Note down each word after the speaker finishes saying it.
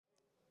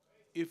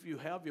if you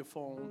have your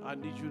phone, I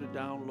need you to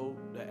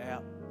download the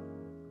app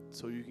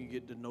so you can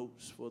get the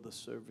notes for the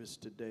service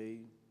today.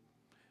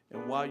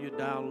 And while you're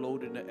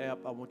downloading the app,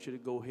 I want you to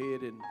go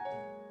ahead and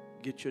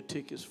get your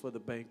tickets for the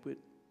banquet,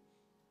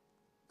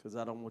 because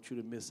I don't want you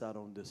to miss out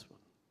on this one.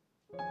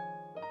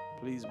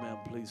 Please, ma'am,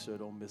 please, sir,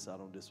 don't miss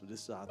out on this one.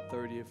 This is our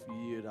 30th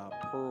year. Our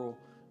Pearl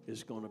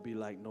is going to be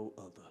like no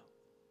other.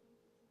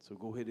 So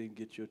go ahead and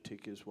get your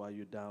tickets while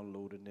you're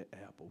downloading the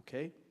app,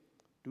 okay?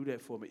 Do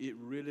that for me. It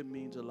really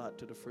means a lot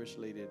to the First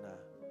Lady and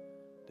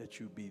I that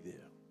you be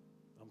there.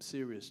 I'm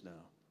serious now.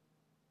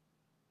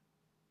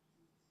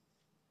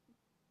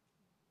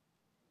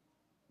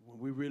 When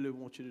we really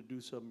want you to do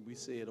something, we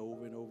say it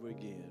over and over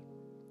again.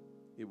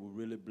 It will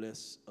really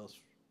bless us,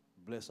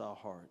 bless our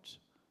hearts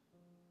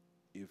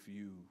if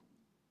you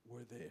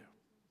were there.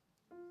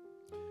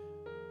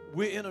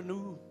 We're in a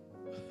new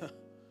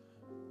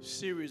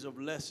series of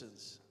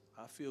lessons.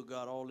 I feel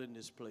God all in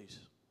this place.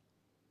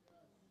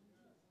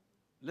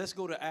 Let's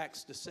go to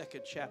Acts, the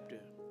 2nd chapter.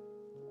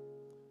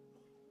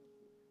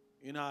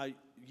 In our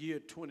year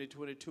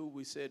 2022,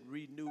 we said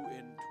renew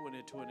in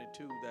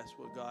 2022. That's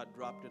what God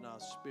dropped in our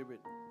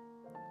spirit.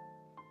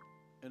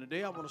 And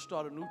today I want to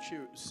start a new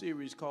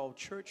series called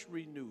Church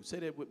Renew. Say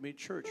that with me,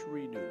 Church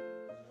Renew.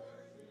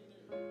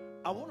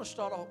 I want to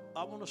start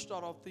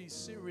off these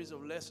series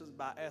of lessons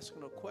by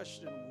asking a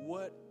question: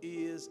 what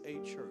is a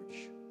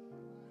church?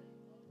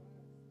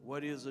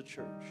 What is a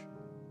church?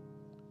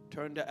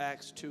 Turn to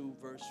Acts 2,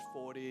 verse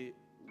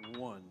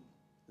 41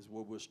 is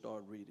where we'll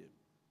start reading.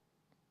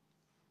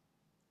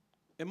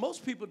 And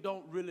most people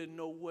don't really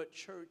know what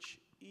church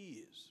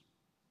is.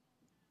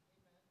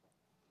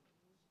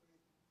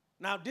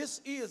 Now,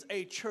 this is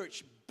a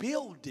church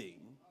building,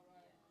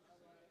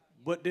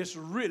 but this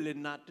really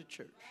not the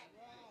church.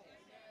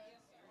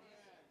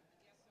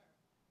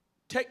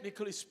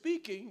 Technically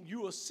speaking,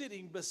 you are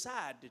sitting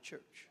beside the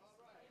church.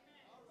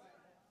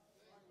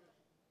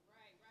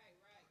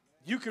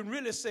 You can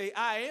really say,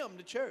 I am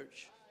the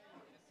church.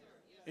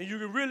 And you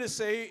can really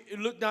say,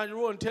 look down your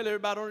road and tell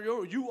everybody on your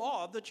road, you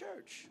are the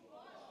church.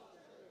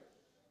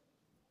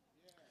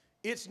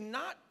 It's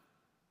not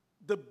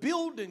the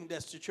building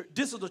that's the church.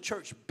 This is the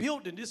church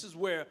building. This is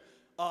where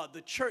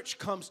the church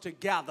comes to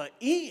gather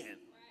in.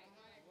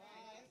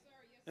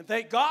 And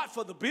thank God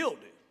for the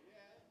building.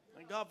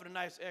 Thank God for the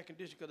nice air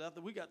conditioning, because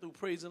after we got through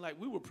praising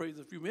like we were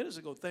praising a few minutes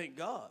ago, thank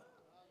God.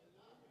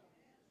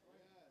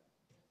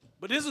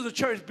 But this is a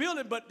church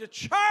building, but the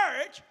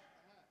church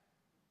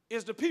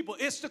is the people.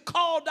 It's the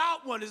called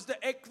out one. It's the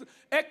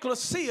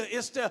ecclesia.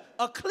 It's the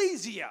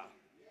ecclesia.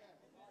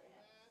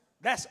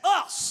 That's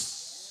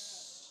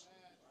us.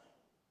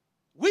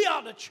 We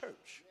are the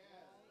church.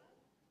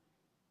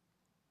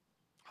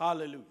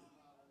 Hallelujah.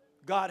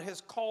 God has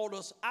called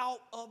us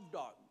out of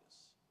darkness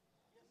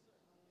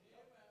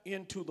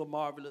into the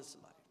marvelous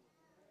light.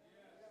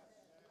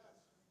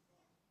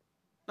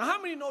 Now, how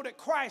many know that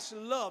Christ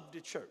loved the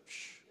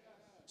church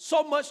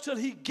so much till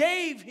he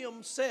gave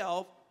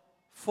himself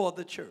for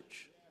the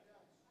church?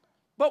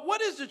 But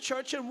what is the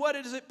church and what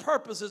is its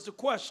purpose is the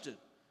question.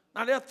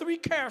 Now, there are three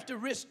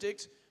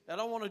characteristics that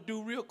I want to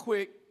do real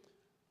quick,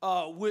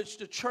 which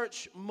the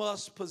church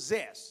must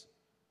possess.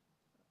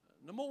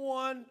 Number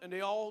one, and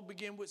they all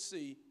begin with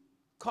C,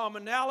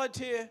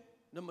 commonality.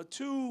 Number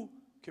two,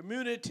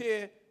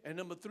 community. And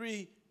number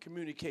three,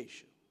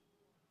 communication.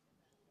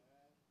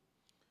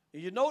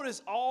 And you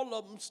notice all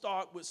of them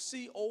start with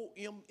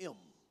C-O-M-M,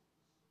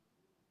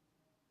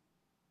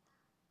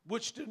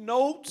 which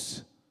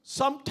denotes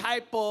some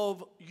type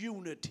of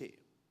unity.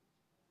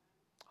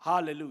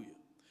 Hallelujah.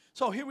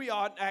 So here we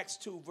are in Acts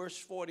 2, verse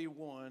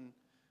 41.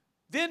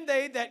 Then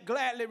they that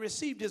gladly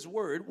received his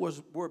word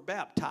were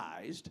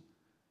baptized,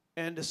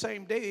 and the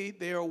same day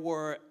there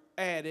were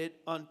added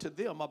unto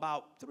them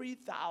about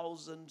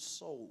 3,000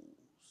 souls.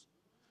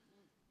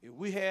 If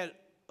we had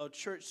a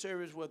church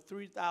service where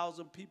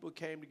 3,000 people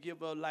came to give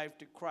their life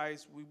to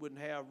Christ, we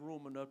wouldn't have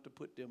room enough to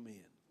put them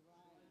in.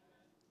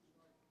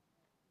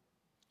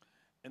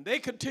 And they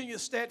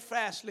continued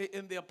steadfastly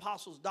in the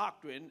apostles'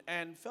 doctrine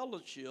and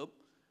fellowship,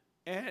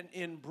 and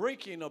in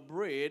breaking of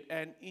bread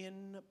and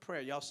in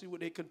prayer. Y'all see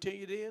what they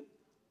continued in?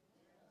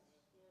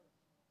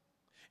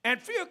 And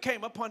fear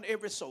came upon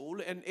every soul,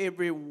 and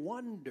every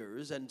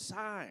wonders and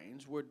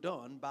signs were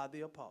done by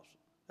the apostles.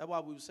 That's why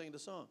we were singing the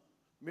song,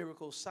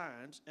 miracles,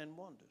 signs, and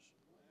wonders.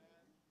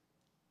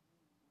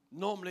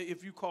 Normally,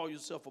 if you call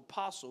yourself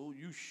apostle,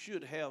 you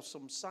should have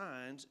some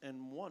signs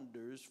and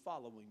wonders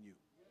following you.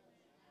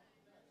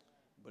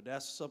 But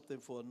that's something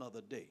for another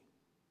day.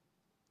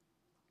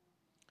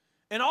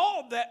 And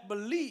all that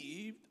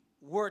believed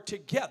were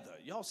together.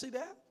 Y'all see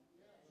that?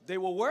 They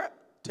were what?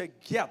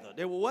 Together.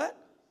 They were what?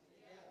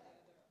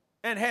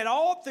 And had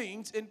all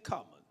things in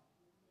common.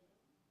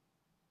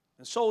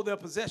 And sold their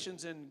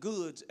possessions and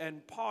goods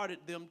and parted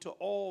them to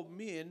all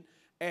men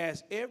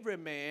as every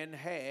man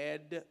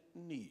had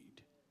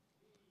need.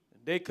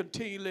 And they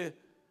continually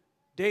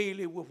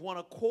daily with one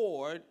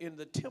accord in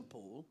the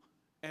temple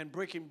and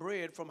breaking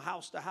bread from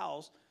house to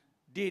house,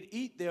 did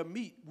eat their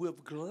meat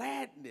with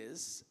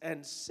gladness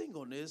and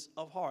singleness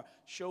of heart.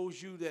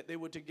 Shows you that they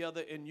were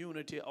together in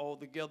unity all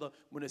together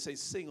when they say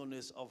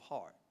singleness of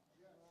heart.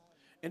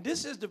 And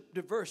this is the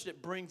verse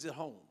that brings it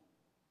home.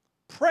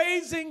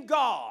 Praising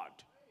God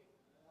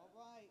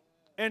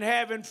and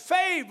having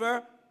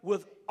favor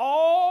with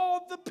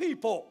all the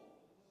people.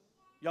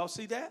 Y'all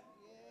see that?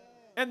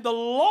 And the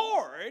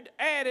Lord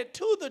added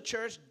to the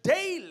church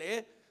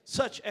daily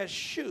such as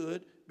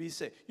should be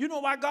saved. You know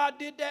why God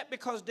did that?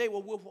 Because they were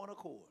with one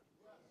accord.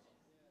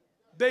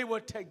 They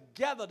were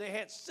together. They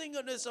had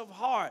singleness of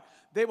heart.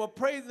 They were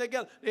praising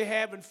together. They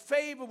having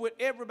favor with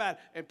everybody.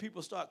 And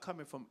people start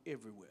coming from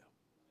everywhere.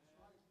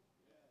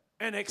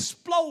 An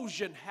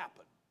explosion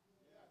happened.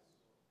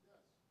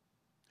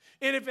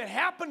 And if it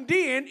happened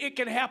then, it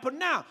can happen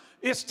now.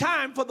 It's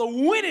time for the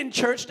winning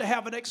church to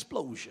have an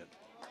explosion.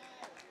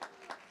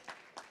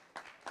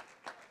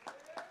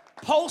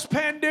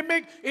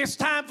 Post-pandemic, it's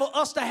time for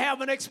us to have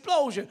an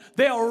explosion.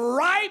 They're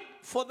ripe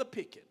for the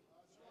picking.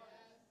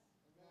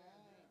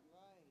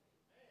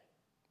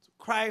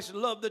 Christ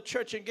loved the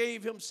church and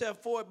gave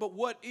himself for it, but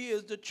what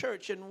is the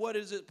church and what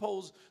is it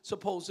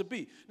supposed to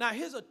be? Now,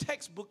 here's a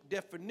textbook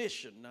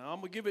definition. Now, I'm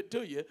going to give it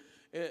to you.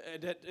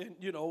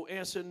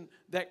 Answering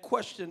that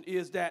question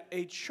is that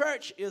a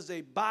church is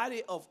a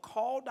body of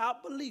called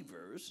out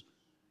believers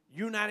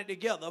united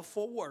together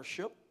for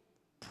worship,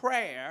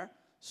 prayer,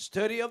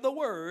 study of the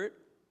word,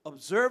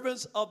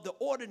 observance of the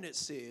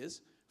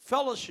ordinances,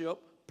 fellowship,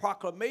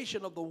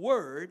 proclamation of the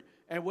word,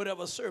 and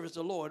whatever service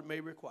the Lord may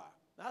require.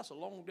 That's a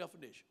long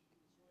definition.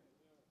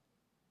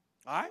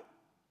 All right?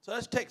 So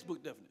that's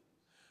textbook definition.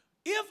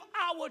 If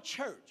our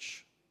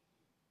church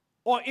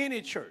or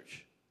any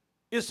church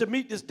is to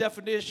meet this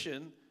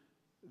definition,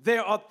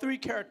 there are three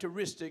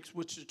characteristics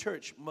which the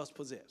church must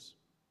possess.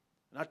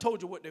 And I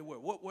told you what they were.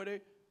 What were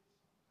they?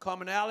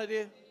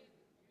 Commonality,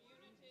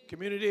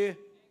 community.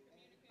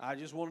 I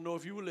just want to know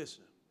if you were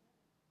listening.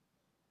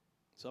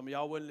 Some of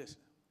y'all weren't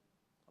listening.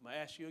 I'm going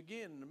to ask you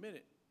again in a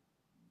minute.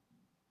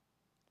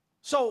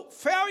 So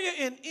failure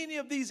in any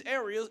of these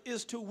areas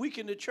is to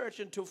weaken the church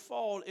and to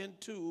fall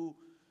into,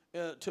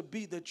 to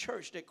be the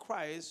church that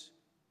Christ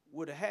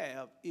would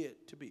have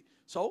it to be.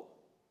 So,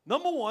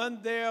 number one,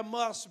 there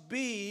must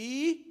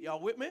be,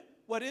 y'all with me?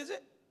 What is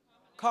it?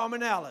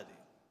 Commonality.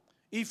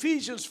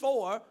 Ephesians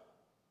 4,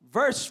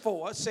 verse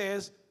 4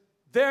 says,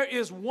 there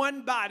is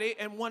one body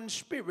and one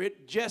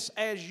spirit, just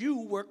as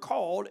you were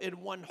called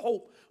in one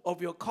hope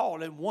of your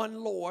calling,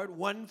 one Lord,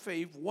 one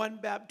faith, one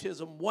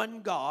baptism,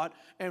 one God,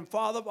 and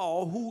Father of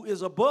all, who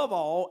is above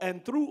all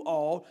and through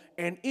all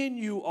and in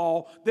you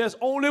all. There's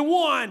only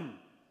one.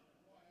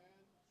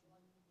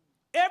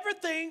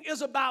 Everything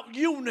is about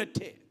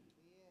unity.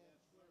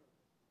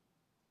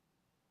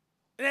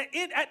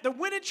 At the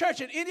winning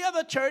church and any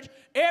other church,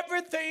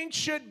 everything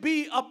should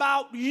be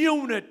about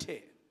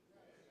unity.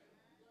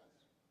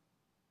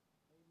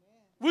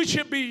 We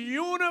should be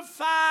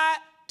unified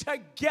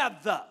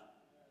together.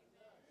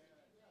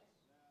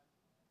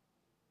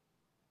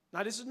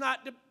 Now, this is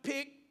not to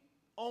pick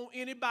on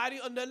anybody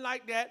or nothing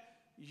like that.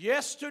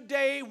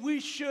 Yesterday, we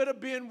should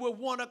have been with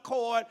one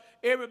accord.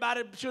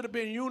 Everybody should have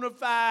been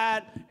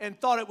unified and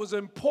thought it was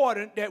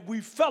important that we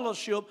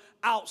fellowship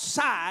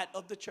outside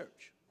of the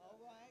church. All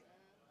right.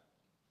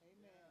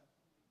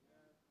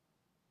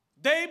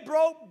 Amen. They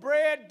broke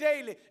bread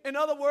daily. In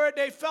other words,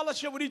 they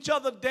fellowship with each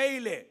other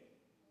daily.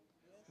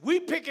 We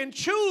pick and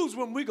choose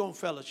when we're going to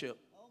fellowship.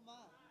 Oh, my.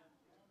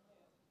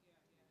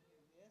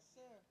 Yes,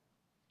 sir.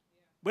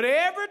 But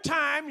every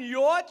time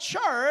your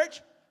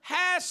church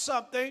has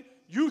something,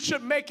 you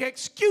should make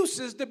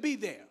excuses to be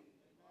there.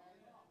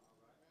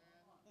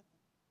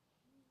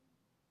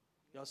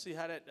 Y'all see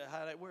how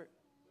that works?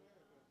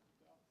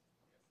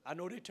 I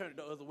know they turned it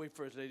the other way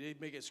first. They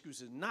make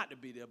excuses not to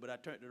be there, but I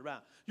turned it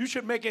around. You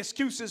should make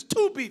excuses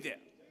to be there.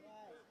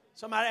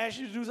 Somebody asks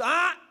you to do something.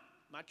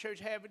 My church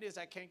having this,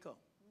 I can't come.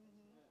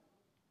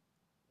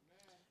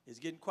 It's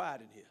getting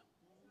quiet in here.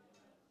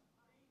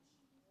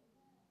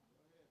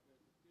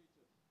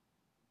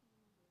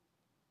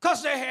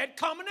 Because they had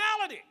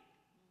commonality.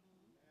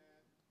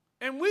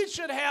 And we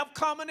should have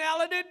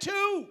commonality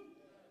too.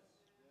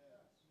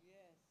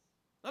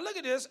 Now look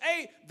at this.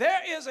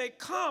 There is a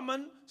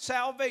common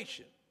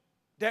salvation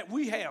that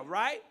we have,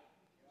 right?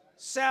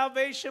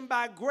 Salvation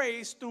by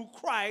grace through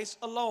Christ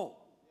alone.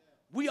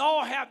 We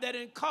all have that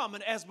in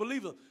common as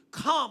believers.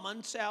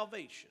 Common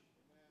salvation.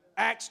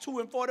 Acts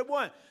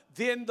 2:41.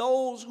 Then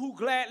those who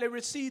gladly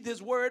received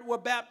this word were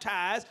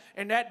baptized,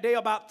 and that day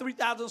about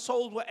 3,000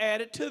 souls were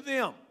added to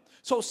them.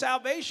 So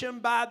salvation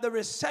by the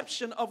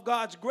reception of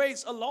God's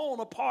grace alone,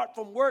 apart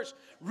from works,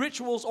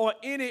 rituals, or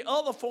any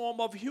other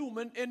form of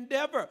human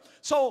endeavor.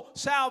 So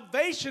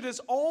salvation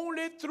is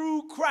only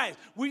through Christ.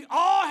 We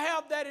all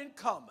have that in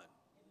common.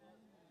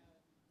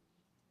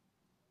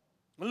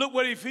 Look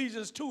what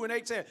Ephesians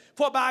 2:8 says.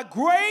 For by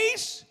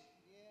grace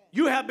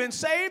you have been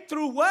saved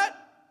through what?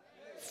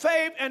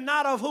 Faith, and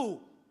not of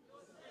who?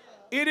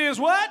 It is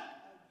what?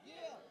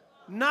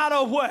 Not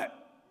of what?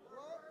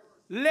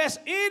 lest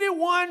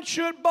anyone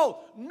should boast.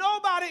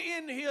 Nobody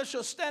in here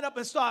should stand up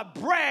and start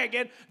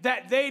bragging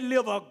that they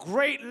live a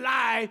great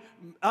life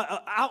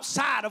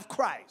outside of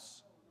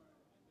Christ.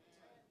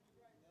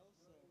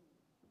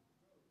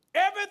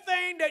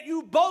 Everything that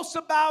you boast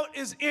about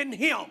is in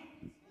him.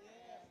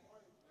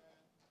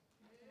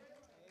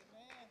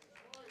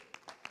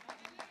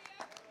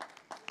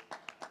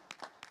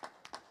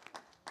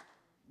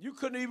 You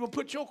couldn't even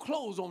put your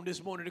clothes on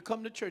this morning to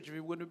come to church if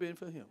it wouldn't have been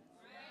for him.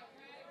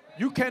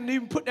 You can't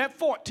even put that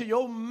fork to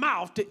your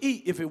mouth to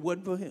eat if it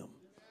wasn't for him.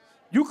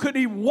 You couldn't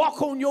even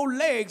walk on your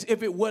legs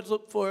if it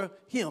wasn't for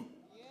him.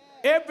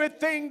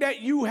 Everything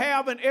that you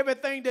have and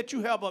everything that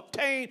you have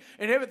obtained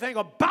and everything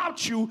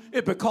about you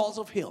is because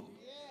of him.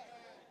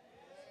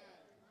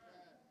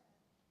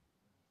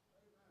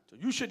 So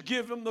you should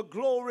give him the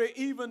glory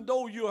even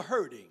though you're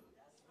hurting,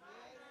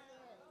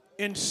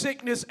 in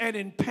sickness and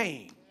in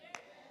pain,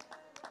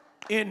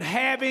 in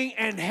having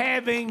and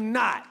having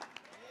not.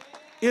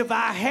 If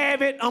I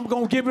have it, I'm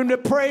going to give him the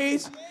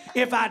praise.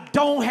 If I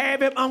don't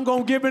have it, I'm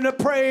going to give him the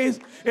praise.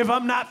 If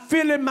I'm not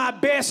feeling my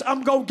best,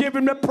 I'm going to give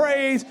him the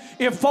praise.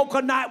 If folk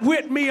are not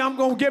with me, I'm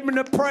going to give him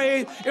the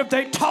praise. If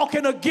they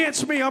talking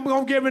against me, I'm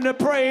going to give him the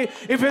praise.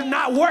 If it's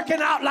not working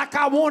out like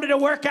I wanted to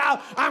work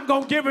out, I'm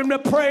going to give him the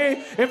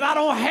praise. If I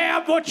don't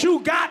have what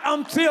you got,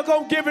 I'm still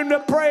going to give him the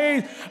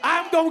praise.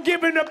 I'm going to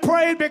give him the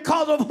praise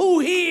because of who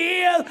he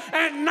is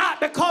and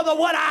not because of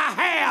what I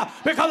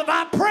have. Because if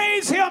I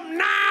praise him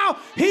now,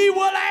 he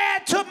will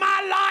add to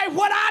my life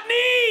what I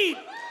need.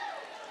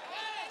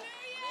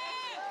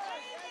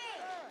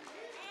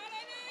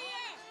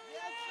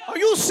 Are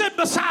you sitting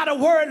beside a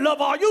word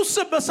lover? Are you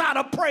sitting beside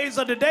a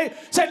praiser today?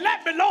 Say,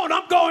 let me alone.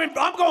 I'm going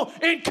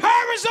to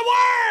encourage the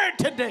word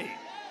today.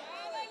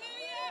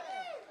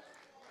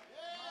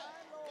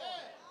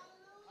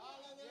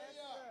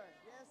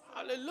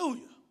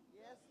 Hallelujah.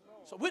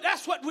 So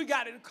that's what we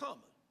got in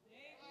common.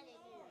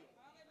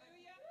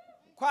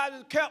 Quiet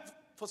as kept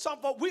for some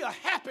folks, we are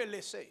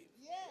happily saved.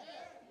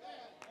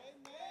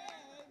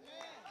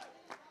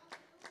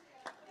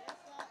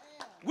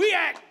 We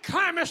act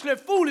clamorously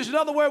foolish. In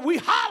other words, we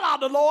holler at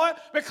the Lord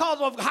because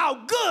of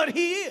how good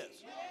he is.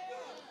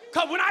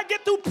 Because when I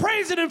get through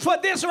praising him for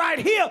this right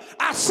here,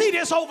 I see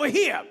this over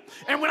here.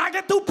 And when I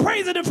get through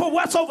praising him for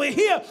what's over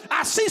here,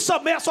 I see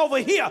something else over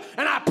here,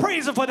 and I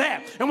praise him for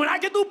that. And when I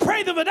get through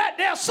praising for that,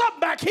 there's something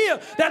back here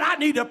that I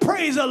need to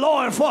praise the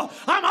Lord for.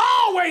 I'm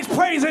always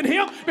praising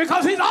him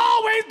because he's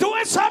always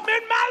doing something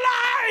in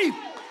my life.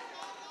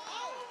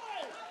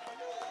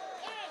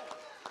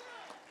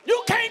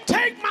 You can't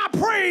take my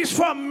praise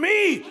from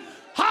me.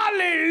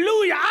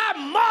 Hallelujah.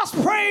 I must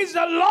praise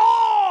the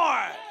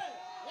Lord.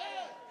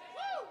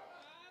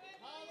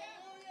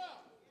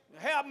 You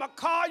can have my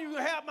car, you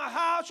can have my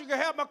house, you can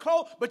have my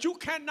clothes, but you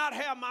cannot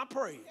have my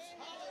praise.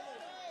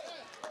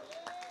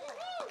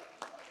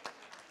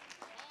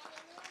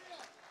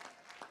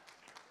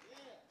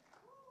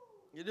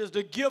 It is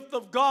the gift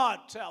of God,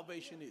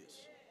 salvation is.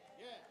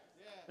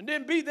 And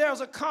then B,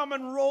 there's a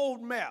common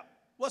road map.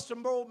 What's the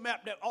road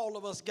map that all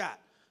of us got?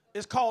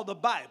 It's called the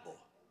Bible.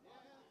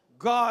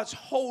 God's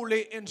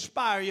holy,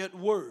 inspired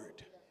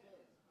word.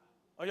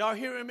 Are y'all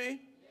hearing me?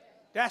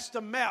 That's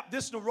the map.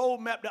 This is the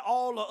road map that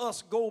all of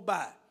us go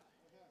by.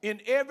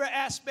 In every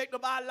aspect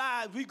of our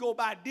lives, we go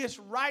by this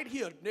right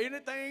here.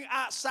 Anything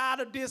outside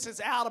of this is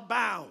out of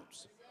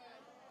bounds.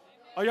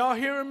 Are y'all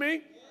hearing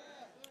me?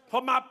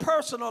 For my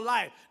personal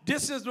life,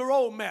 this is the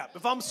road map.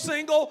 If I'm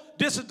single,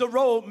 this is the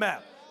road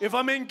map. If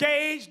I'm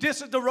engaged,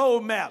 this is the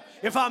road map.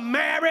 If I'm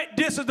married,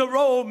 this is the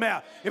road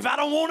map. If I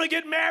don't want to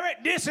get married,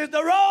 this is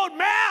the road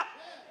map.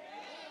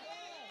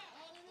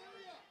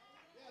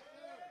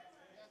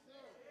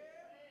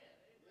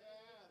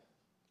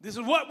 This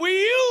is what we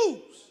use.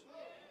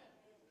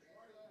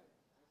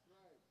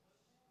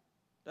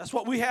 That's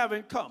what we have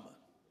in common.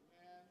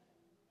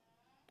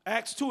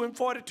 Acts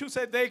 2:42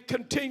 said they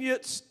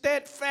continued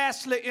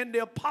steadfastly in the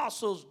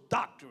apostles'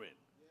 doctrine.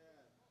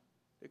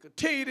 They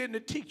continued in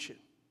the teaching.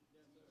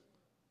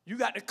 You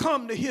got to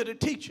come to hear the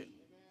teaching.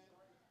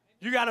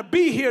 You got to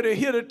be here to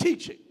hear the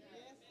teaching.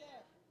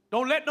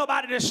 Don't let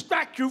nobody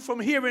distract you from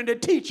hearing the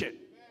teaching.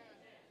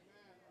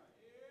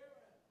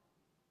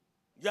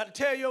 You got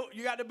to tell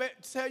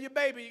your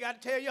baby, you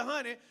got to tell your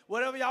honey,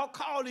 whatever y'all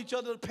call each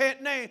other's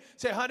pet name.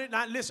 Say, honey,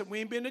 now listen, we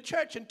ain't been to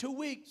church in 2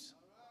 weeks.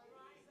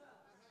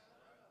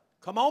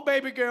 Come on,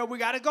 baby girl, we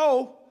got to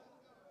go.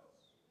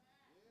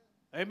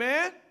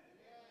 Amen?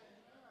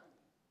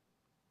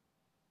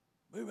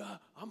 Maybe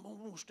I'm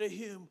going to stay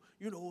here,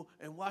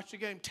 and watch the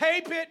game.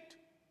 Tape it.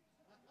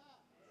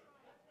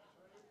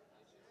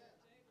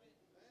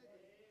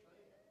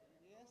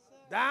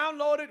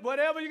 Download it,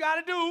 whatever you got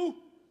to do.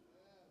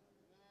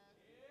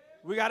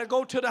 We got to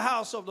go to the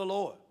house of the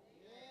Lord.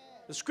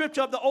 The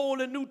scripture of the Old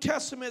and New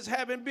Testaments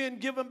having been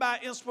given by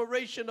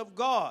inspiration of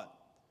God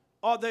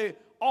are the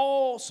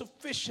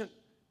all-sufficient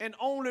and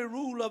only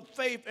rule of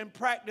faith and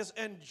practice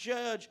and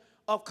judge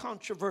of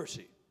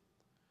controversy.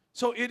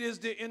 So it is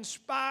the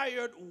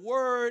inspired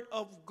word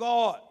of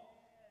God.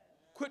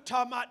 Quit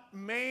talking about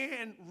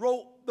man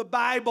wrote the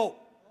Bible.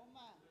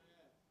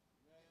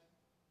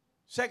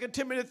 2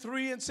 Timothy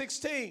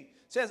 3:16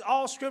 says,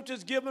 all scripture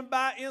is given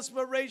by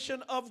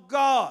inspiration of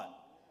God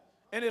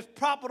and is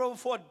profitable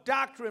for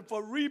doctrine,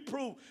 for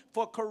reproof,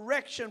 for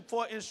correction,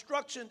 for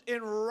instruction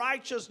in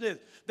righteousness,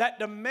 that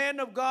the man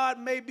of God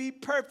may be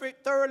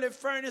perfect, thoroughly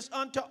furnished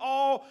unto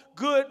all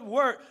good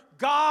work.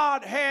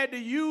 God had to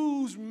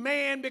use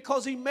man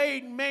because he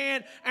made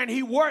man and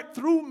he worked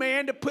through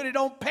man to put it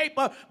on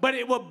paper, but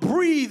it was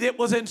breathed, it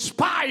was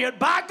inspired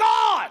by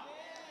God.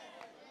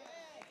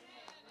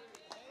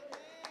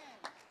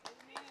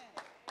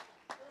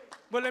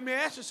 But let me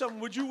ask you something.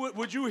 Would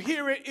you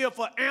hear it if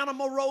an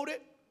animal wrote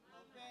it?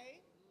 Okay.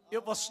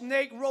 If a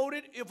snake wrote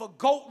it? If a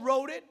goat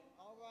wrote it?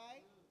 All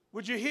right.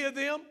 Would you hear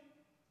them?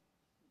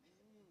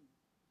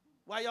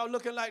 Why y'all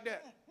looking like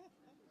that?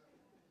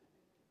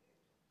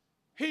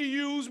 He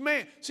used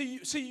man. See,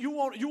 you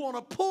want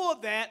to pull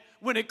that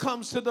when it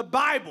comes to the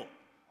Bible.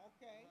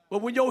 Okay.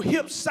 But when your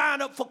hips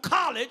sign up for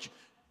college,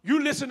 you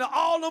listen to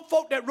all them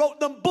folk that wrote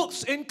them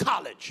books in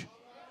college.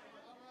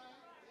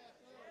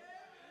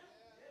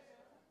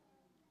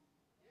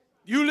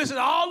 You listen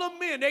to all them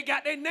men, they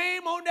got their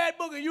name on that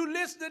book, and you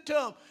listening to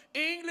them.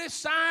 English,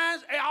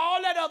 science, and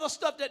all that other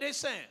stuff that they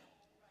saying.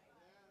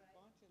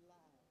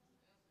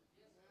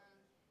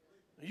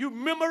 You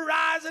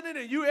memorizing it,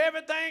 and you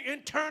everything,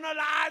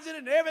 internalizing it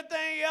and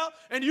everything else,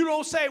 and you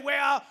don't say,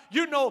 well,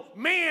 you know,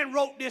 man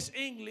wrote this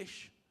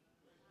English.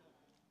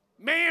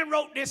 Man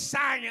wrote this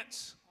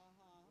science.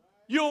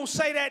 You don't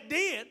say that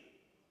then.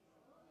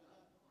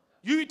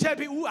 You tell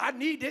people, ooh, I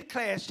need this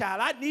class,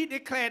 child. I need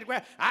this class to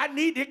graduate. I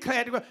need this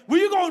class to graduate. Well,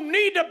 you're going to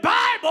need the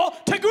Bible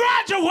to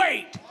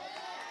graduate.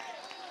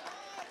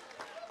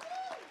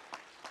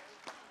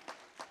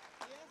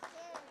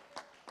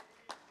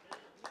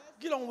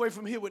 Get on away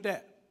from here with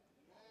that.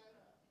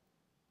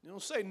 You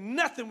don't say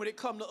nothing when it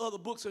comes to other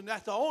books, and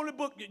that's the only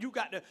book that you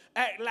got to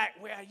act like,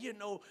 well,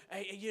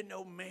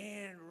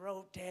 man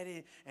wrote that,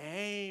 and I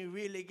ain't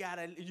really got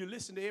to. You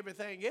listen to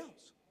everything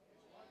else.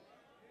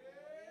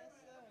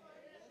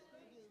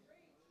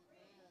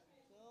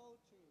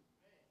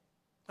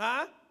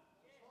 Huh?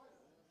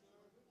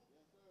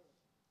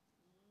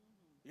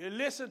 You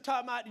listen,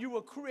 talking about you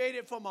were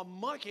created from a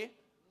monkey.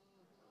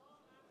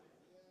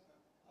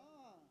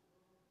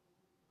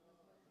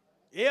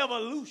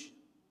 Evolution.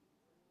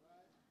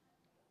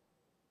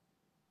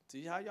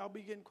 See how y'all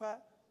be getting quiet?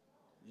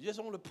 You just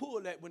only pull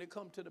that when it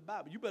comes to the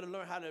Bible. You better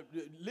learn how to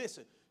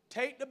listen.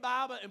 Take the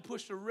Bible and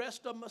push the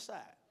rest of them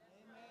aside.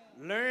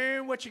 Amen.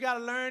 Learn what you got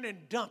to learn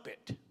and dump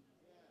it.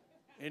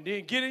 And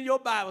then get in your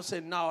Bible and say,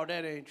 no,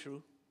 that ain't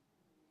true.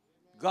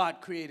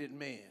 God created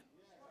man.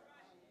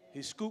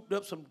 He scooped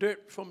up some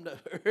dirt from the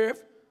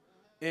earth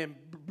and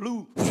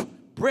blew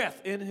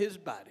breath in his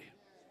body,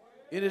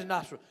 in his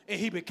nostril, and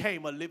he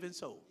became a living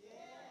soul.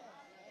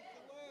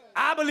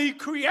 I believe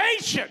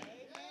creation.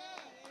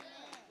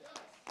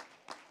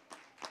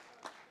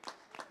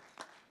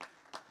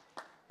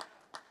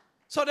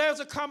 So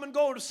there's a common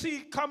goal. The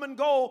common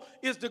goal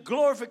is the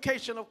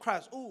glorification of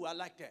Christ. Ooh, I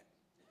like that.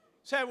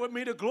 Say it with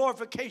me, the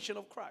glorification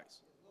of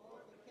Christ.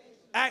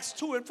 Acts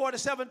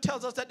 2:47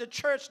 tells us that the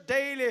church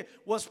daily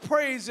was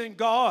praising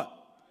God.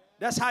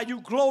 That's how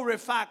you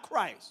glorify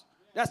Christ.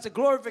 That's the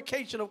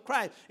glorification of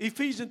Christ.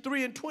 Ephesians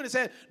 3:20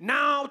 says,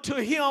 now to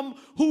him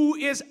who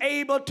is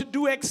able to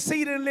do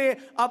exceedingly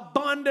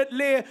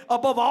abundantly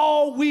above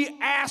all we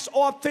ask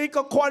or think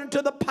according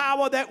to the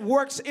power that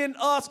works in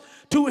us,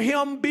 to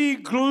him be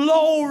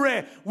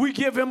glory. We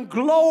give him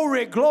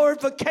glory,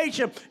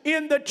 glorification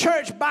in the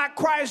church by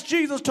Christ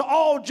Jesus to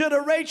all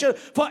generations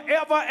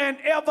forever and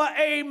ever.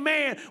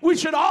 Amen. We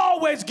should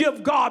always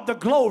give God the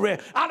glory.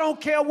 I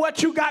don't care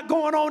what you got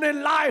going on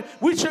in life.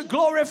 We should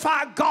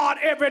glorify God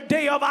every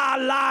day of our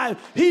lives.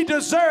 He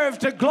deserves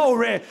the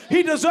glory.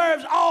 He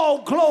deserves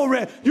all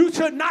glory. You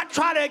should not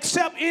try to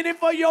accept any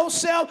for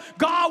yourself.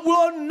 God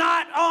will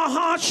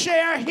not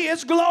share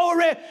his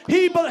glory.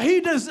 He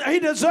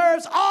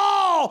deserves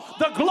all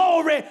the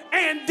glory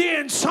and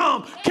then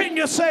some. Can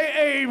you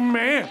say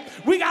amen?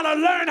 We got to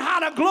learn how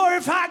to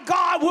glorify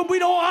God when we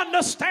don't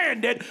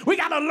understand it. We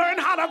got to learn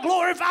how to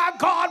glorify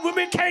God when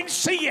we can't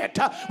see it.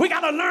 We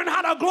got to learn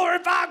how to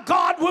glorify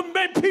God when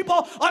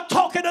people are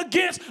talking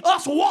against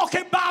us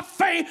walking by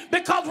faith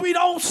because we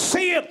don't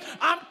see it.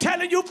 I'm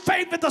telling you,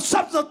 faith is the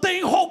substance of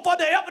things hoped for,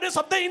 the evidence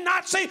of things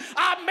not seen.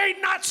 I may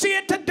not see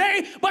it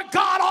today, but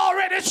God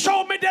already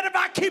showed me that if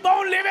I keep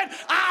on living,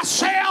 I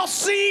shall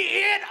see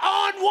it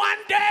on one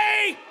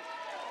day.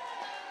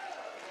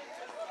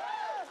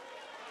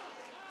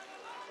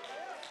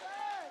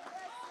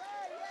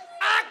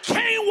 I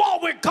can't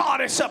walk with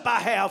God except I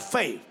have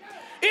faith.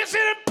 It's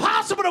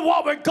impossible to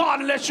walk with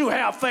God unless you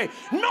have faith.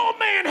 No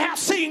man has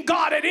seen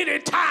God at any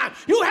time.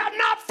 You have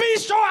not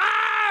feasted your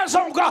eyes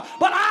on God,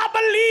 but I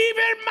believe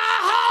in my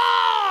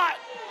heart.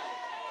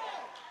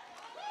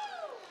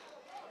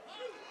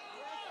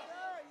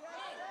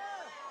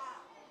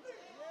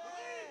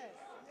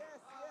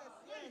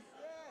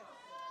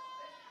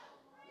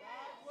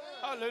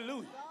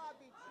 Hallelujah.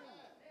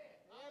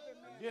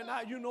 Then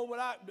you know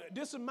what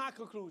this is my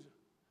conclusion.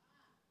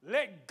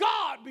 Let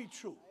God be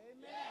true.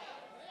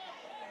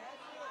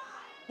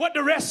 What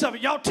the rest of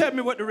it? Y'all tell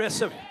me what the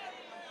rest of it.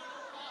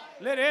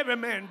 Let every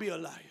man be a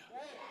liar.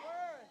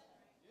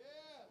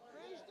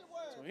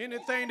 So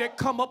anything that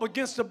come up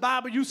against the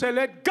Bible, you say,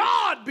 let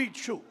God be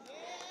true.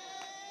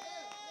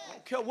 I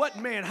don't care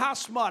what man, how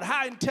smart,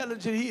 how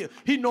intelligent he is.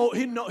 He's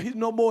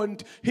not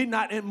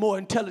more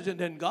intelligent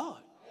than God.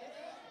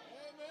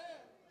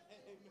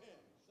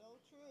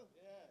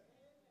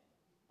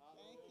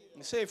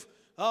 You say,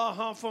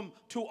 from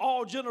to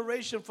all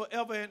generation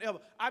forever and ever.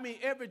 I mean,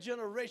 every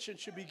generation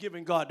should be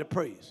giving God the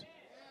praise.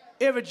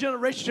 Every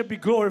generation should be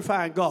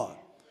glorifying God.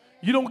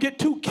 You don't get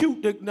too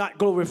cute to not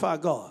glorify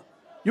God.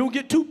 You don't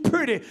get too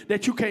pretty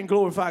that you can't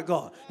glorify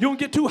God. You don't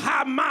get too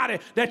high-mighty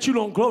that you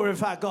don't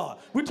glorify God.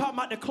 We're talking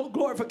about the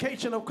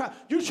glorification of Christ.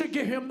 You should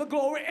give him the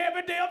glory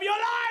every day of your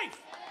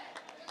life.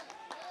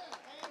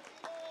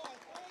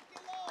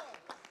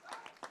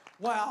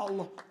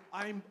 Well,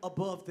 I'm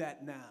above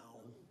that now.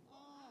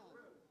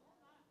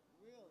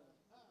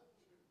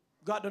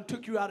 God done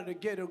took you out of the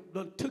ghetto,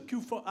 done took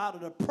you out of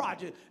the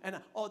project, and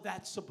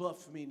that's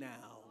above me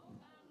now.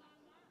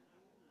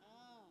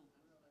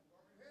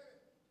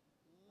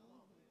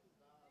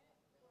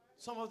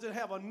 Some of us didn't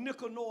have a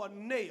nickel nor a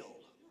nail.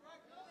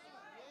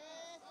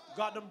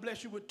 God done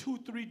bless you with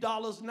 $2,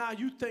 $3 now.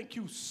 You think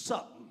you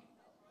something.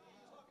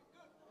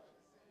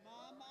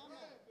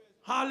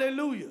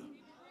 Hallelujah.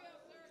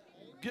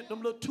 Get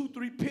them little 2,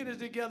 3 pennies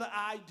together.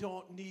 I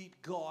don't need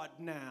God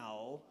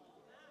now.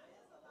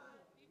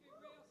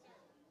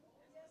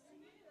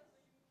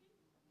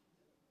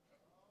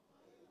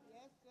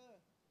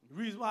 The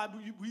reason why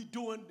we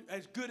doing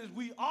as good as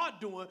we are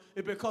doing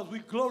is because we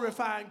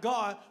glorifying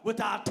God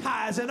with our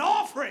tithes and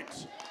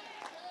offerings.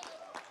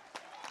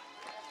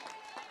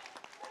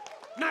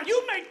 Now,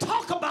 you may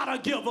talk about a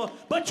giver,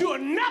 but you'll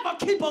never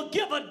keep a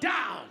giver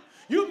down.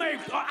 You may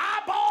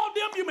eyeball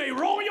them, you may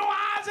roll your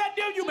eyes at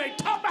them, you may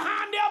talk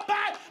behind their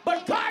back,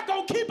 but God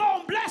gonna keep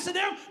on blessing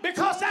them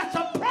because that's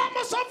a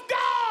promise of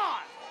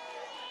God.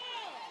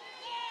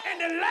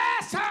 And the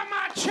last time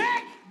I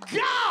checked,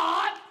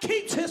 God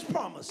keeps his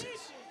promises.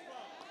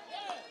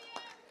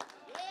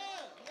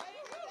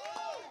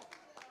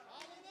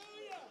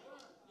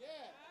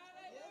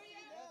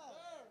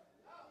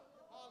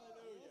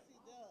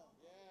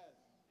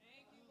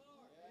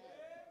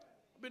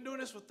 I've been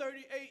doing this for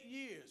 38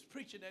 years,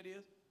 preaching that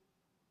is.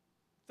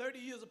 30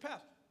 years of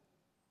pastor.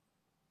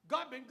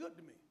 God been good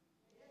to me.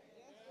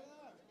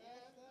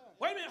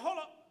 Wait a minute, hold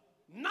up.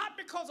 Not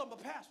because I'm a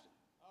pastor.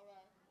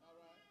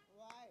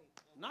 Right.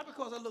 Not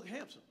because I look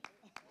handsome.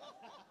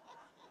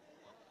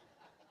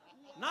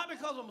 Not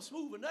because I'm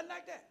smooth or nothing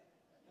like that.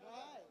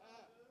 Right.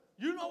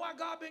 You know why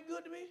God been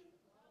good to me?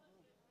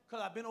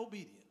 Because I've been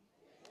obedient.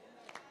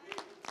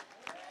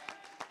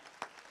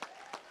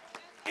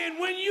 And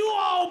when you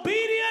are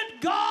obedient,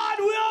 God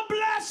will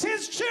bless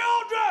his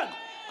children.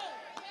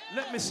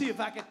 Let me see if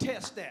I can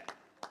test that.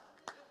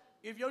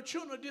 If your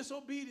children are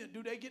disobedient,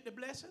 do they get the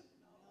blessing?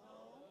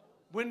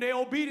 When they're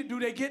obedient, do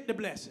they get the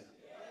blessing?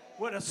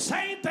 Well, the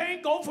same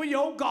thing go for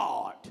your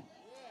God.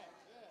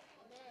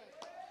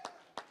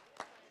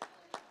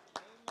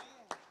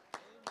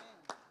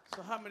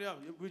 So how many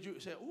of you would you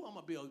say, oh, I'm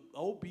going to be an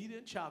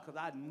obedient child because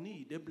I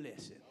need the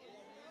blessing?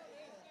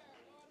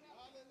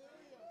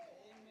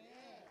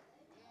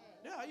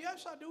 Yeah,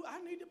 yes, I do. I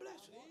need the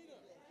blessing.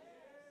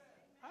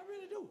 I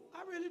really do.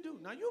 I really do.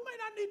 Now, you may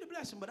not need the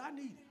blessing, but I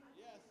need it.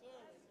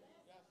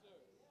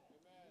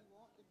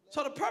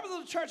 So the purpose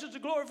of the church is to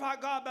glorify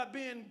God by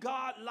being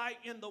God-like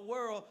in the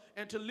world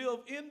and to live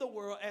in the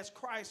world as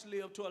Christ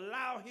lived, to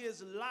allow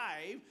his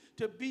life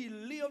to be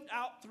lived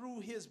out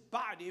through his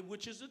body,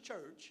 which is the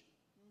church.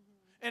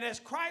 And as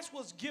Christ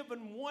was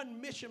given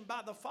one mission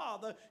by the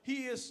Father,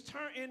 he is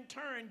in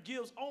turn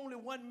gives only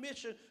one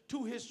mission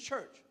to his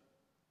church.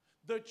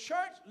 The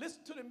church,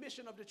 listen to the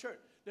mission of the church.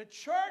 The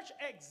church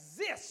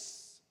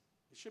exists,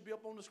 it should be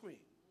up on the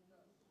screen,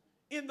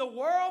 in the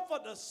world for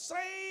the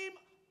same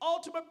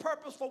ultimate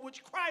purpose for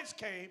which Christ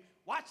came.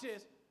 Watch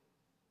this,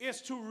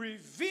 is to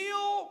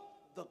reveal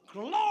the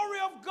glory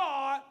of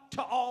God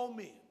to all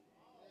men.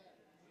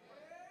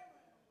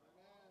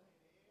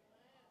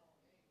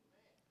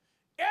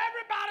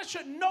 Everybody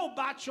should know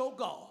about your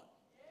God.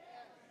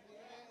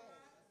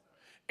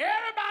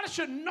 Everybody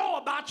should know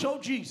about your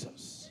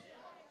Jesus.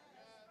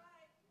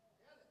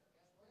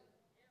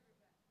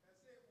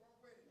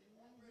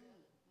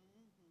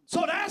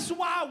 So that's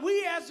why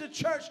we as the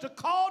church, the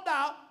called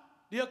out,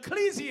 the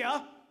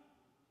ecclesia,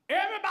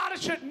 everybody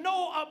should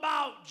know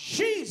about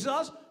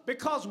Jesus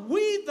because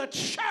we, the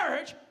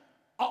church,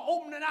 are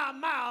opening our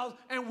mouths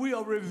and we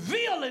are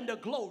revealing the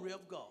glory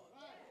of God.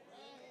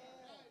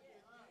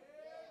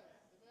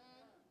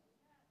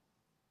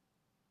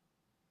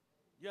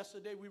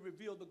 Yesterday we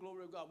revealed the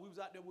glory of God. We was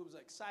out there, we was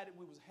excited,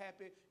 we was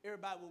happy.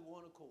 Everybody with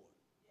one accord.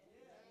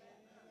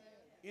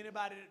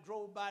 Anybody that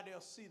drove by,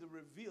 they'll see the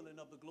revealing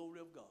of the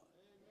glory of God.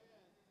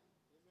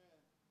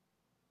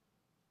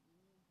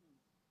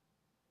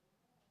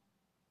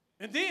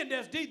 And then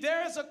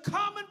there is a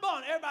common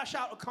bond. Everybody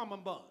shout a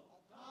common bond.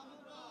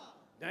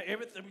 Now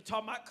everything we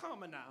talking about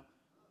common now.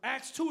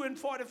 Acts 2 and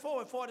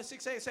 44 and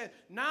 46 says,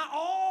 now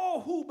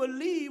all who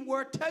believed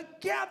were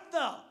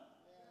together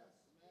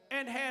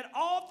and had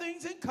all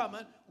things in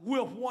common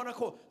with one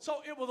accord.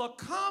 So it was a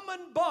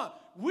common bond.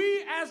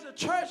 We as the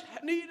church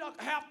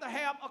have to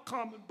have a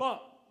common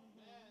bond.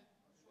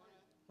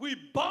 We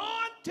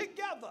bond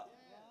together.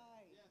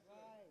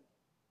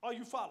 Are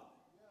you following?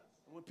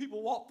 When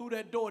people walk through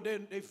that door,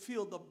 then they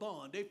feel the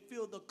bond. They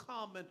feel the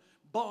common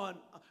bond.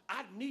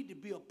 I need to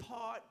be a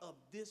part of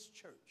this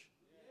church.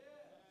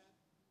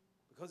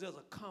 Because there's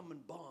a common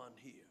bond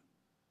here.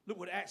 Look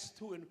what Acts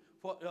 2 and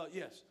 4,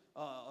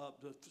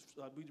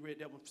 we read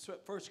that one.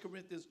 1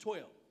 Corinthians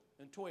 12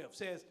 and 12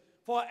 says,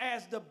 for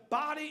as the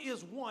body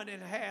is one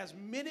and has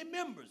many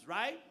members,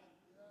 right?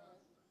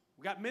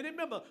 We got many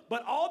members,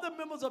 but all the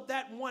members of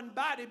that one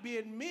body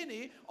being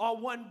many are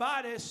one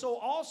body, so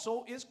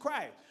also is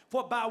Christ.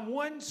 For by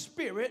one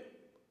spirit,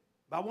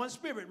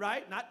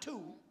 right? Not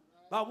two.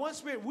 By one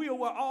spirit, we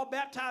were all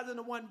baptized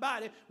into one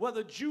body,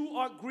 whether Jew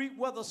or Greek,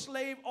 whether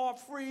slave or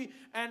free,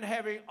 and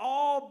having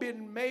all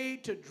been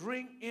made to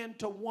drink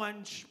into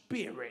one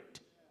spirit.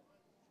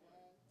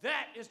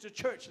 That is the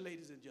church,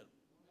 ladies and gentlemen.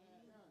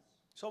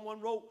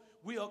 Someone wrote,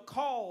 we are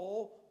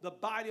called the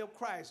body of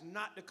Christ,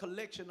 not the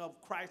collection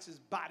of Christ's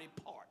body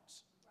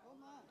parts. Oh,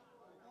 my.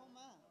 Oh,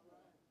 my.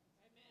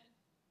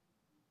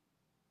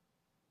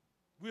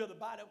 We are the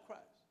body of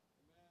Christ.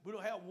 We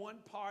don't have one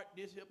part,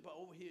 this here, but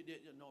over here.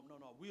 No.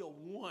 We are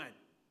one.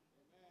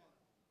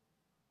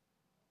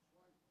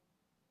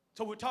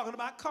 So we're talking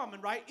about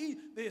common, right?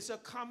 There's a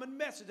common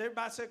message.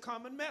 Everybody say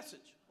common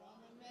message.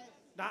 Common message.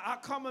 Now, our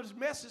common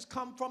message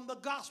comes from the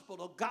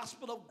gospel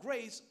of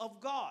grace of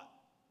God.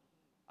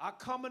 Our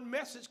common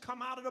message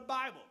come out of the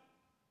Bible.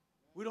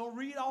 We don't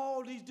read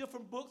all these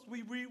different books.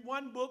 We read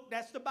one book,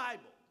 that's the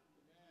Bible.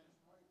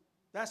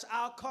 That's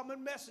our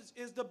common message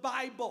is the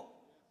Bible,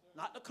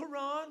 not the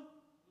Quran.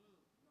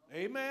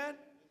 Amen.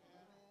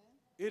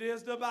 It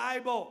is the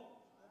Bible.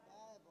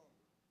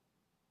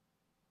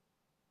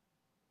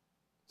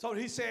 So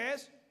he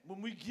says,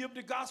 when we give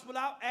the gospel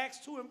out,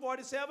 Acts 2 and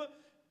 47,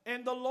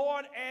 and the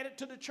Lord added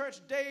to the church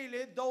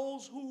daily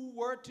those who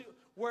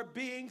were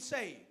being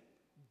saved.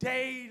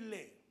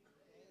 Daily.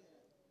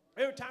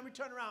 Every time we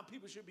turn around,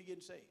 people should be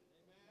getting saved.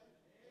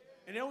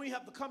 And they don't even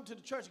have to come to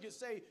the church to get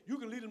saved. You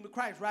can lead them to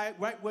Christ right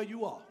where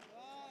you are.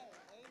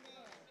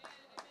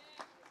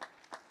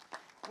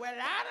 Well,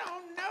 I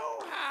don't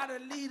know how to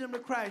lead them to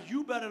Christ.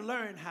 You better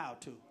learn how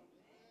to.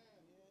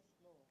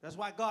 That's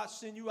why God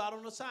sent you out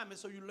on assignment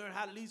so you learn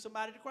how to lead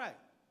somebody to Christ.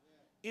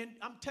 And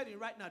I'm telling you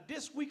right now,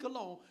 this week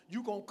alone,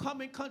 you're going to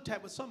come in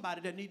contact with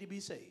somebody that need to be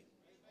saved.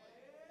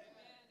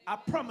 I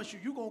promise you,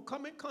 you're going to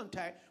come in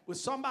contact with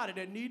somebody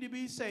that need to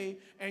be saved,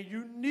 and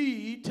you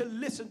need to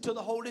listen to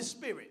the Holy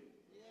Spirit.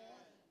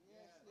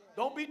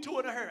 Don't be too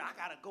in a hurry. I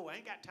got to go. I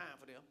ain't got time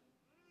for them.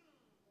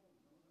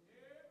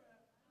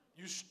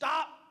 You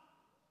stop,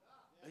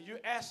 and you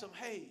ask them,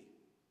 hey,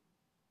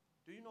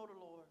 do you know the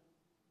Lord?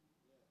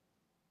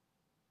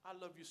 I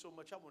love you so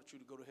much, I want you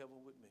to go to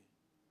heaven with me.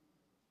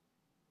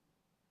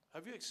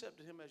 Have you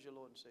accepted him as your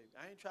Lord and Savior?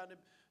 I ain't trying to,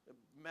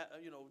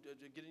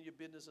 to get in your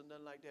business or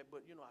nothing like that,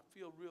 but, I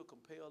feel real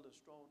compelled and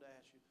strong to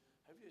ask you,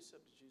 have you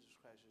accepted Jesus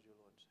Christ as your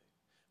Lord and Savior?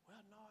 Well,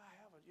 no, I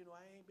haven't.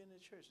 I ain't been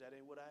in church. That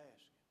ain't what I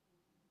asked you.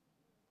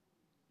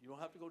 You don't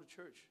have to go to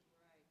church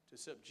to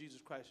accept Jesus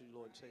Christ as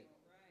your Lord and Savior.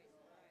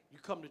 You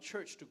come to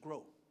church to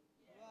grow.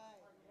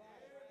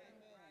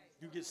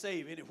 You get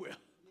saved anywhere.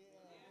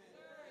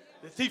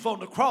 The thief on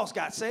the cross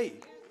got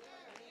saved.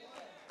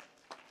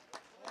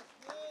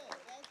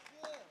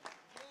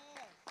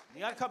 You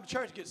got to come to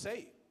church to get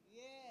saved.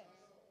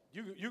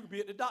 You can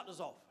be at the doctor's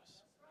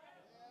office.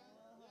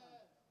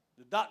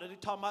 The doctor, they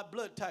talking about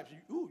blood types.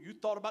 You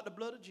thought about the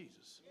blood of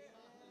Jesus.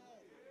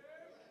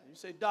 You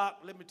say, Doc,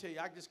 let me tell you,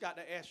 I just got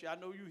to ask you. I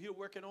know you're here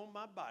working on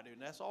my body,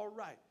 and that's all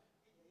right.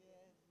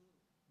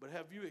 But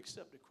have you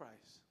accepted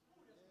Christ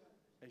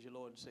as your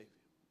Lord and Savior?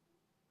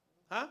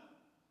 Huh?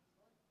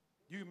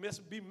 You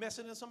be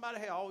messing in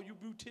somebody's hair. All you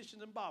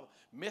beauticians and barbers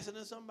messing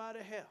in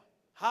somebody's hair.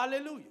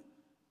 Hallelujah.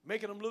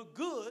 Making them look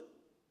good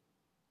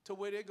to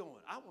where they're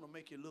going. I want to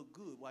make you look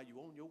good while you're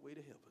on your way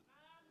to heaven.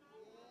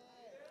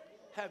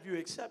 Have you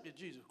accepted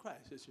Jesus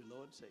Christ as your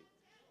Lord and Savior?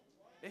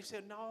 They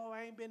said, no,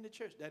 I ain't been to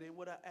church. That ain't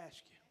what I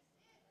asked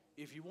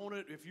you. If you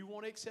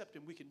want to accept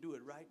him, we can do it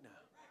right now.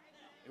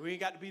 And we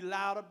ain't got to be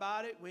loud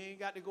about it. We ain't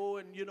got to go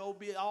and,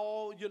 be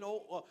all,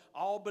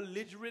 all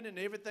belligerent and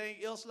everything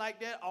else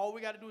like that. All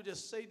we got to do is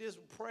just say this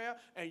prayer,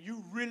 and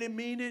you really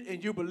mean it,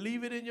 and you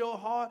believe it in your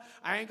heart.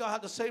 I ain't going to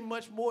have to say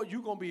much more.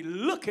 You're going to be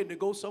looking to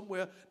go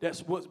somewhere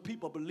that's what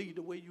people believe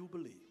the way you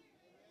believe.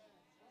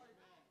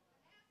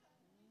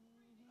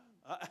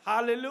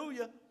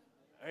 Hallelujah.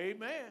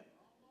 Amen.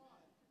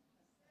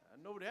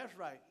 I know that's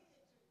right.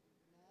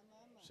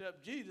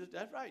 Except Jesus,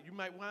 that's right. You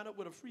might wind up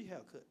with a free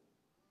haircut.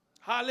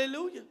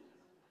 Hallelujah.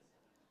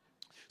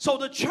 So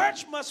the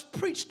church must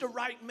preach the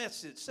right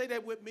message. Say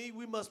that with me.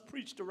 We must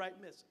preach the right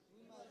message.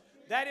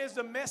 That is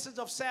the message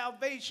of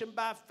salvation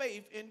by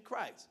faith in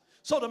Christ.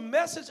 So the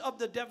message of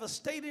the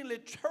devastatingly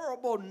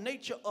terrible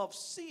nature of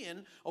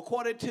sin,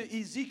 according to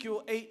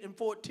Ezekiel 8 and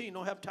 14,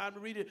 don't have time to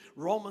read it,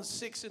 Romans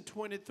 6 and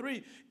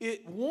 23,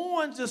 it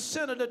warns the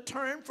sinner to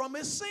turn from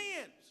his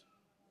sins.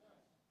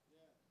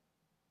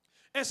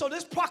 And so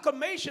this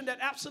proclamation that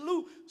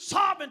absolute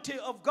sovereignty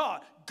of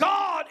God,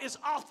 God is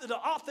the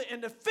author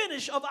and the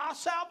finish of our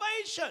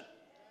salvation.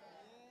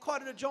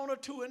 According to Jonah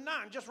 2 and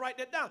 9, just write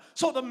that down.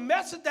 So the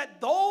message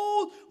that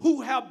those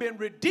who have been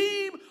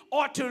redeemed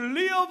are to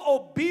live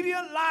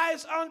obedient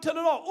lives unto the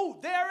Lord. Oh,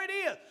 there it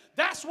is.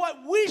 That's what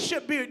we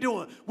should be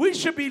doing. We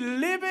should be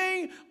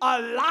living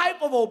a life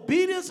of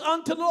obedience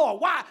unto the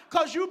Lord. Why?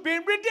 Because you've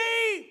been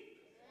redeemed.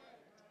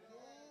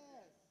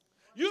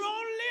 You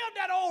don't live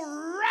that old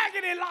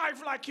raggedy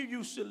life like you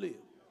used to live.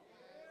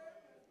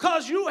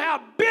 Because you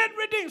have been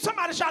redeemed.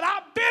 Somebody shout,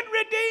 I've been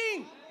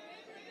redeemed.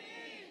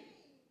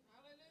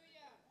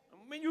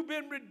 When you've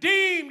been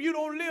redeemed, you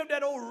don't live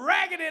that old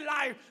raggedy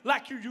life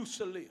like you used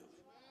to live.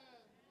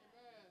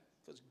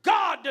 Because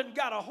God done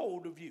got a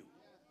hold of you.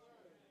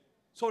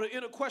 So the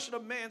inner question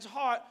of man's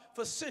heart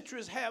for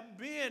centuries have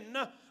been,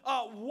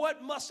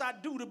 what must I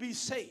do to be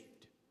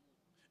saved?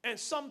 And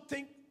some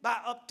think by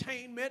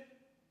obtainment.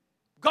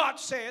 God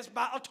says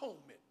by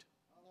atonement.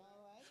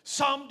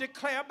 Some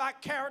declare by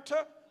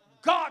character.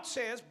 God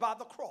says by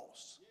the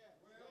cross.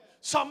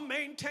 Some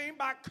maintain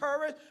by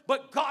courage,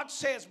 but God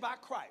says by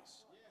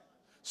Christ.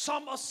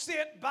 Some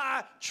assent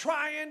by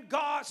trying,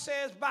 God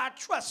says by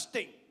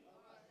trusting.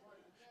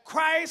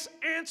 Christ's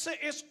answer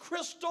is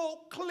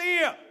crystal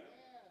clear.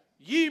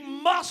 Ye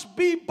must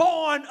be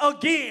born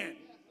again.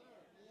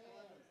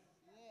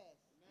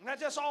 And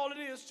that's just all it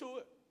is to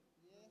it.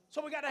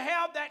 So we got to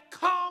have that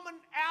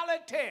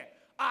commonality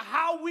of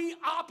how we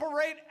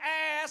operate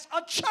as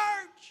a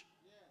church.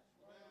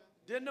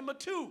 Then number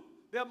two,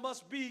 there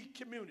must be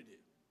community.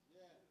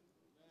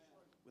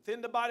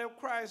 Within the body of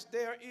Christ,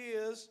 there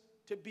is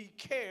to be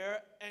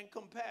care and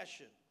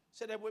compassion.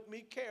 Say that with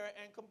me, care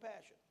and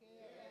compassion.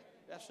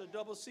 That's a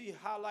double C.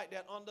 Highlight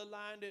that,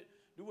 underline it,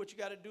 do what you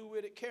got to do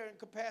with it. Care and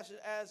compassion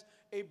as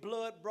a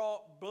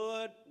blood-brought,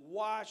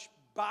 blood-washed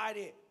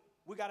body.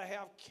 We got to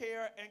have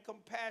care and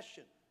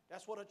compassion.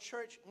 That's what a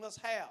church must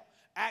have.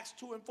 Acts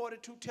 2 and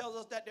 42 tells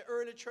us that the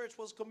early church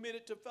was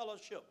committed to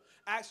fellowship.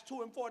 Acts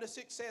 2 and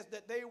 46 says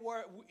that they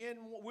were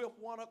with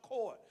one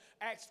accord.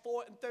 Acts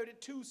 4 and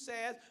 32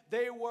 says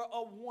they were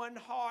of one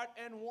heart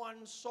and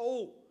one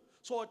soul.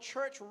 So a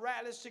church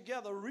rallies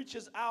together,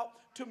 reaches out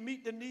to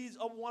meet the needs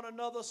of one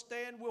another,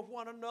 stand with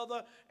one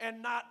another,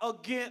 and not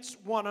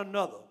against one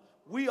another.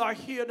 We are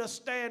here to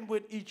stand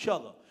with each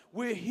other.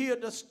 We're here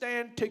to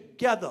stand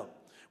together.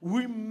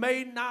 We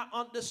may not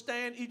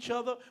understand each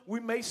other.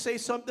 We may say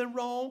something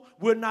wrong.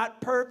 We're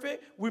not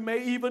perfect. We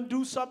may even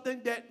do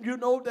something that,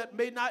 that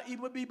may not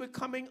even be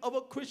becoming of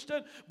a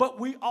Christian. But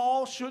we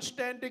all should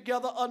stand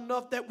together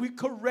enough that we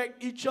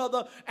correct each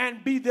other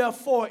and be there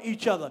for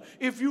each other.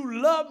 If you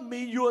love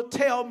me, you'll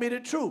tell me the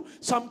truth.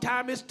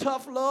 Sometimes it's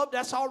tough love.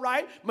 That's all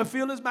right. My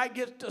feelings might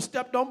get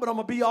stepped on, but I'm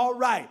going to be all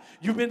right.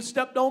 You've been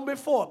stepped on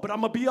before, but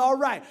I'm going to be all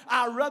right.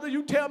 I'd rather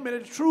you tell me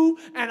the truth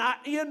and I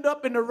end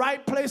up in the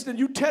right place than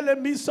you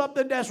telling me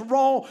something that's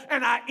wrong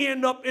and I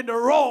end up in the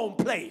wrong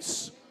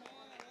place.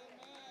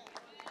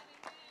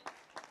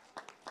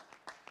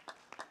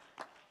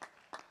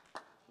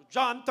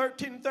 John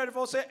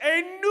 13:34 says,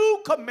 a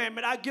new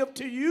commandment I give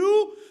to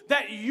you,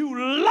 that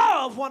you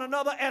love one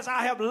another as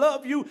I have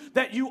loved you,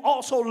 that you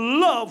also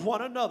love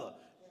one another.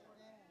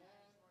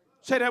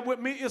 Say that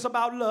with me. It's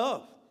about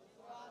love.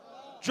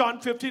 John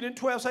 15 and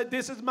 12 said,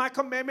 this is my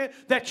commandment,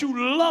 that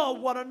you love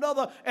one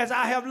another as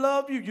I have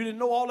loved you. You didn't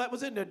know all that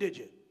was in there, did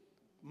you?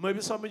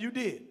 Maybe some of you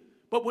did.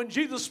 But when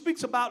Jesus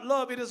speaks about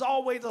love, it is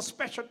always a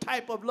special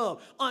type of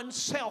love,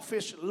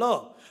 unselfish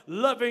love,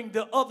 loving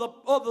the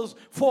others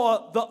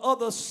for the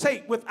other's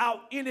sake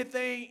without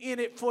anything in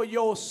it for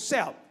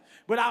yourself.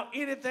 Without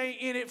anything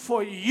in it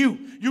for you.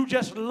 You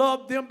just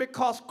love them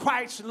because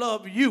Christ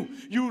loved you.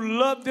 You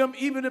love them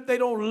even if they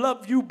don't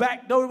love you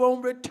back. They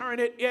won't return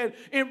it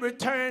in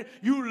return.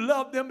 You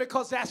love them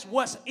because that's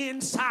what's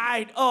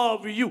inside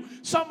of you.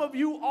 Some of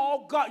you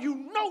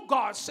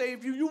God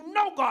saved you. You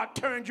know God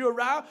turned you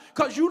around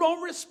because you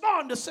don't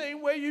respond the same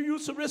way you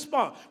used to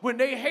respond. When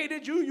they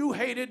hated you, you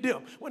hated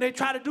them. When they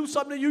tried to do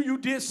something to you, you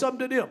did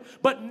something to them.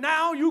 But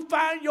now you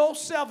find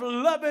yourself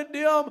loving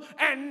them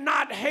and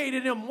not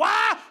hating them.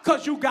 Why?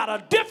 Because you got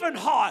a different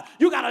heart.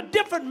 You got a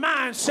different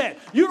mindset.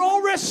 You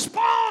don't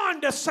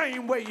respond the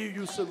same way you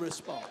used to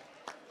respond.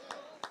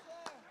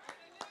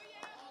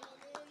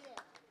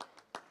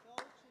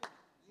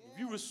 If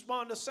you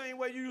respond the same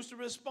way you used to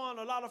respond,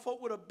 a lot of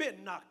folk would have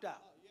been knocked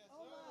out.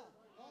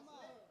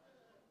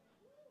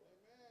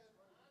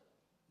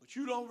 But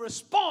you don't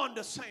respond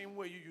the same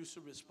way you used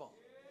to respond.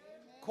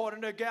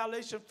 According to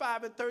Galatians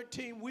 5 and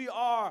 13, we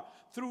are,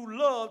 through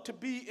love, to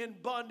be in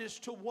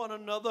bondage to one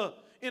another.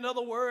 In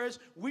other words,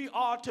 we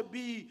are to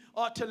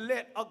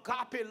let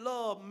agape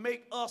love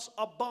make us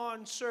a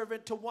bond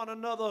servant to one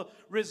another,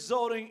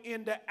 resulting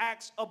in the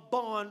acts of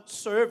bond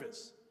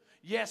service.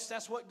 Yes,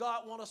 that's what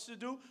God wants us to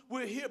do.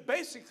 We're here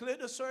basically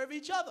to serve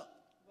each other.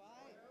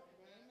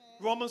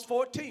 Romans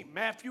 14,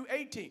 Matthew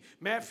 18,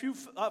 Matthew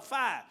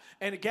 5,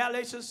 and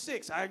Galatians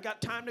 6. I ain't got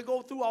time to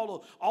go through all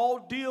of them. All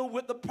deal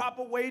with the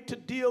proper way to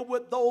deal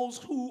with those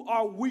who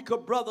are weaker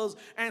brothers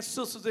and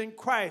sisters in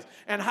Christ,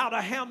 and how to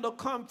handle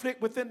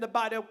conflict within the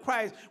body of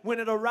Christ when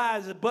it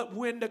arises. But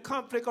when the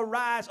conflict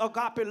arises,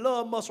 agape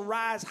love must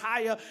rise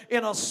higher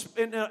in a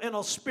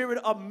spirit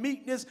of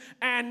meekness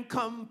and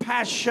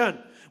compassion.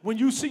 When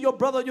you see your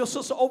brother or your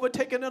sister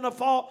overtaken in a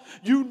fault,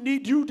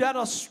 you that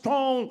are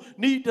strong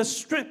need to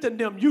strengthen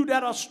them. You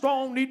that are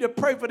strong need to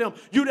pray for them.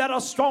 You that are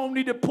strong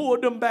need to pull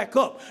them back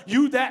up.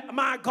 You that,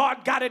 my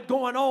God, got it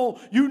going on,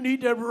 you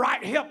need to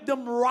help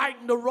them right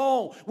in the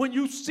wrong. When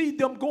you see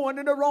them going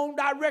in the wrong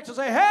direction,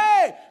 say,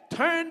 hey,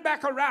 turn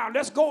back around.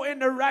 Let's go in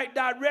the right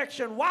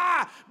direction.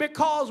 Why?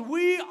 Because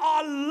we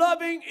are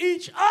loving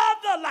each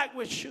other like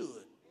we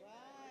should.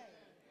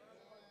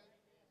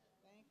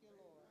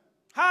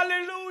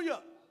 Hallelujah.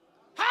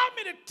 How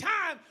many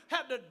times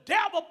have the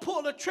devil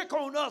pulled a trick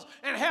on us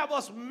and have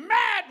us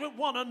mad with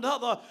one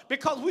another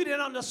because we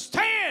didn't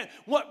understand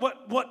what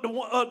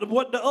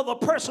the other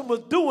person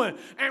was doing?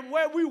 And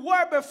where we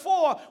were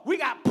before, we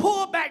got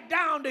pulled back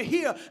down to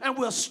here, and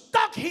we're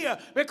stuck here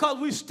because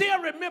we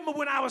still remember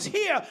when I was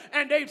here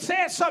and they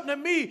said something to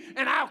me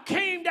and I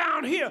came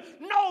down here.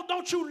 No,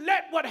 don't you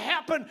let what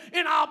happened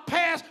in our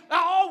past,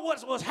 all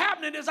what was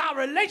happening is our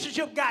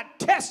relationship got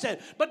tested.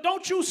 But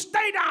don't you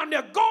stay down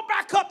there. Go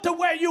back up to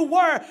where you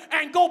were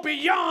and go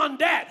beyond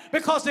that,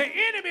 because the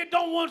enemy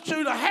don't want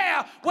you to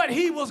have what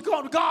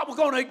God was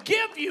going to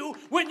give you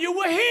when you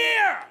were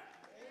here.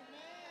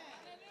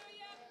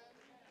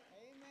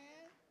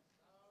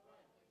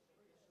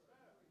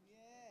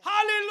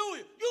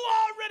 Hallelujah. You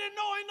already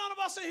know ain't none of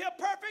us in here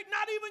perfect,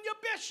 not even your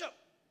bishop.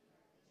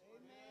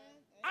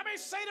 I may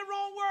say the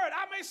wrong word.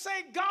 I may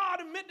say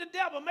God and meant the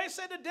devil. I may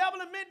say the devil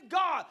and meant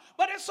God.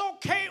 But it's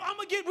okay.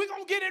 We're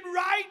going to get it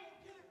right.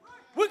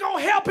 We're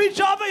going to help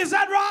each other. Is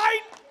that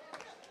right?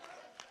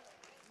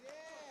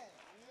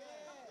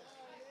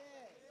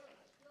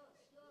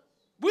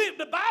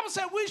 The Bible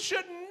said we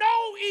should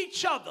know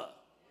each other.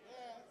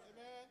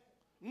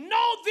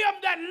 Know them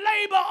that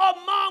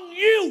labor among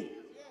you.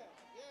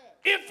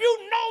 If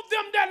you know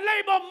them that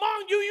labor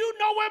among you, you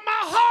know where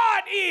my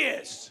heart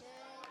is.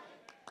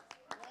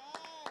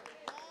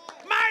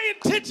 My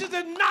intention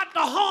is not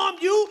to harm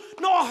you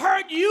nor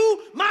hurt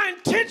you. My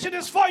intention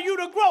is for you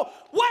to grow.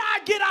 What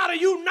I get out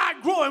of you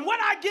not growing, what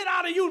I get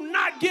out of you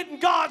not getting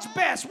God's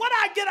best, what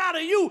I get out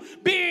of you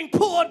being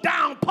pulled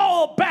down,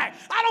 pulled back,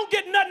 I don't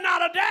get nothing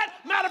out of that.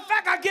 Matter of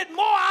fact, I get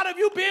more out of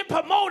you being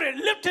promoted,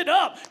 lifted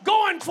up,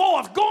 going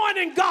forth, going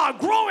in God,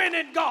 growing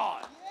in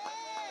God.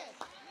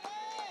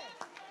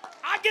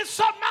 I get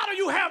something out of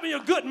you having a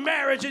good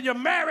marriage and your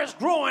marriage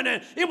growing,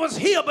 and it was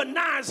here but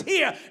now it's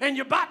here and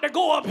you're about to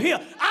go up here.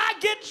 I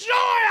get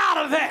joy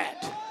out of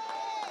that.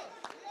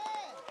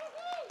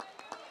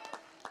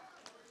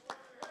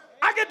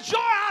 I get joy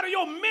out of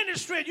your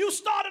ministry. You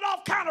started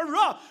off kind of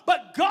rough,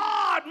 but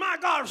God, my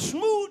God,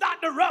 smoothed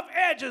out the rough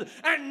edges.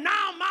 And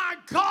now, my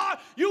God,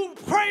 you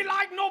pray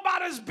like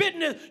nobody's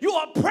business.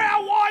 You're a prayer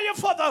warrior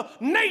for the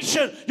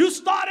nation. You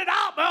started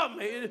out,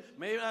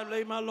 maybe I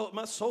lay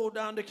my soul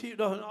down to keep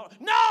the...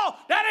 No,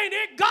 that ain't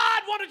it.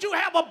 God wanted you to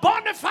have a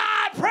bona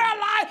fide prayer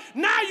life.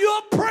 Now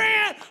you're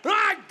praying,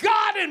 my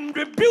God, and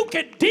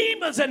rebuking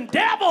demons and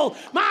devils.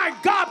 My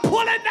God,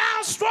 pulling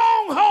down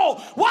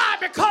strongholds. Why?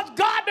 Because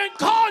God done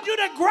called you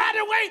to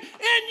graduate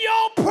in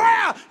your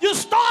prayer. You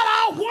start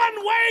out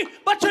one way,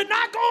 but you're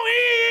not going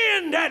to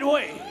end that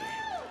way.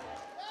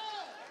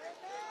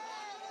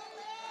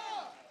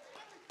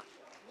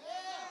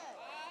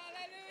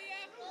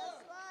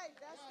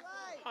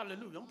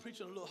 Hallelujah. I'm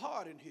preaching a little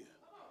hard in here.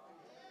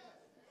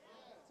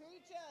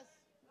 Teach us.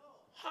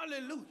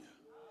 Hallelujah.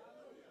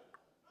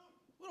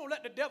 We don't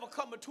let the devil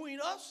come between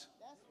us.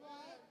 That's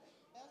right.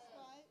 That's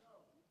right.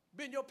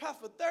 Been your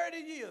pastor for 30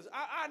 years.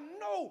 I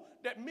know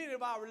that many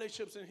of our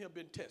relationships in here have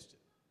been tested.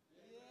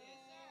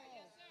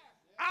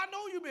 I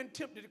know you've been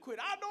tempted to quit.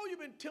 I know you've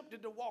been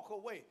tempted to walk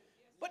away.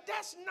 But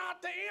that's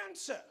not the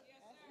answer.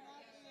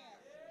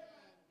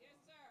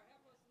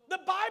 The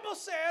Bible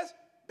says,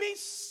 be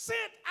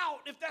sent out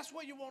if that's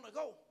where you want to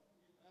go.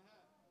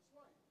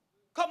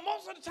 Because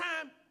most of the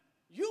time,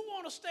 you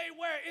want to stay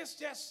where it's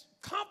just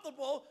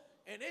comfortable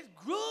and it's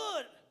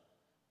good.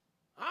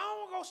 I don't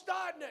want to go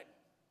start nothing.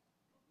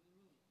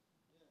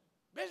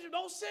 Bishop,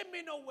 don't send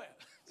me nowhere.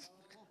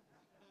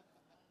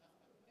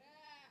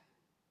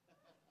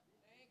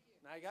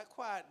 Now, I got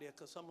quiet there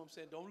because some of them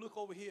said, don't look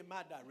over here in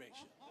my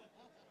direction.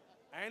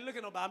 I ain't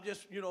looking over. I'm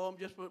just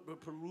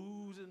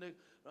perusing.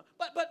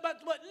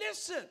 But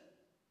listen,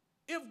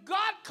 if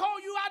God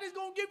called you out, he's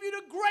going to give you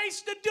the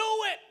grace to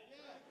do it.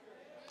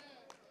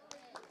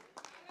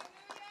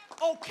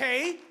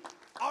 Okay,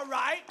 all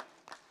right.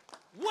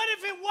 What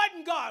if it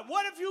wasn't God?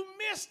 What if you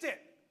missed it?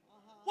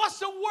 What's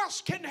the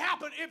worst can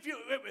happen if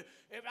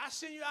I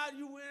send you out,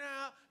 you went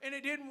out, and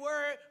it didn't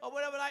work, or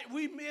whatever, like,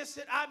 we miss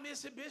it, I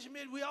miss it, Bishop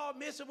miss it, we all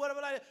miss it,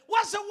 whatever like that.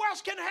 What's the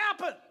worst can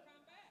happen?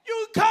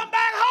 You come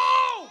back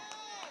home.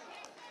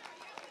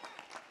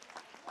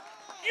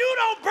 You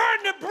don't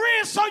burn the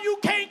bridge so you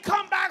can't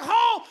come back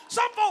home.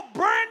 Some folks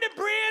burn the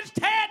bridge,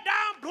 tear it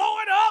down, blow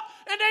it up,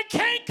 and they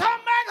can't come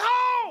back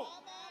home.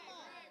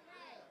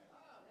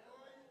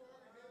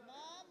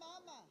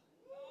 Mama.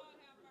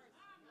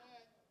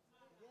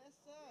 Yes,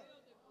 sir.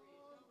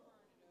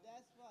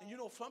 That's right. And you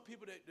know, some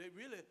people,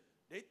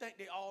 they think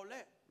they all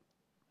that.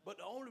 But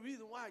the only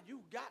reason why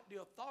you got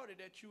the authority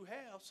that you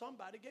have,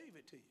 somebody gave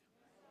it to you.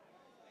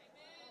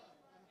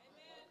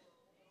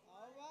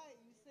 All right,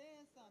 you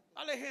saying something.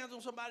 I lay hands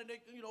on somebody,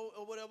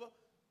 or whatever.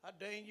 I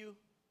dang you,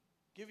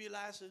 give you a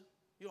license,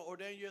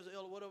 ordain you as an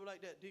elder, whatever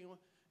like that.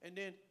 And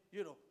then,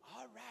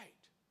 all right.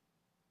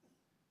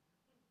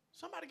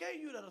 Somebody gave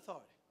you that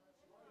authority.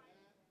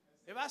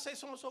 If I say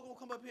so-and-so going to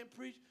come up here and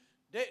preach,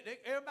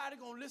 everybody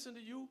going to listen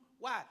to you.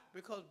 Why?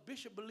 Because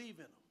Bishop believe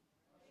in them.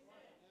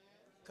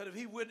 Because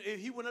if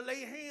he wouldn't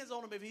lay hands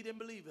on them if he didn't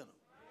believe in them.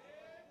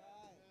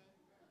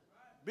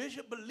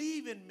 Bishop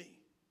believe in me.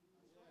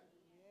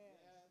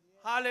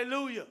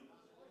 Hallelujah.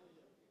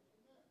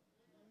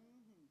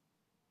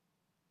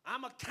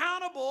 I'm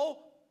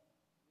accountable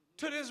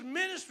to this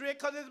ministry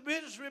because this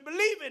ministry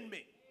believe in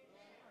me.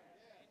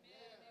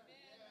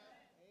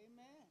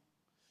 Amen.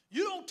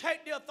 You don't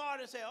take the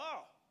authority and say,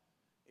 oh,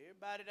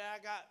 everybody that I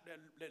got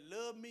that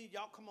love me,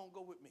 y'all come on,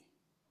 go with me.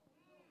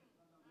 Right.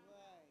 No,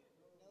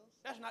 sir.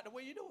 That's not the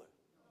way you do it.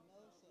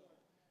 No, sir.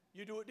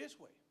 You do it this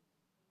way.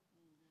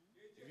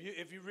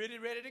 If you're really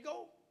ready to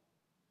go,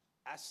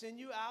 I send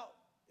you out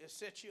and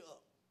set you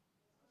up.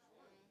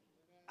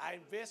 I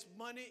invest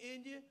money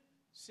in you,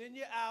 send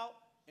you out,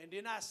 and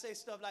then I say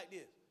stuff like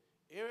this.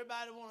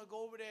 Everybody want to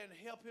go over there and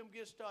help him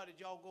get started.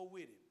 Y'all go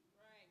with him.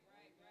 Right.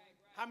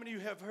 How many of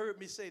you have heard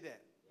me say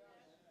that?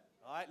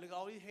 All right, look at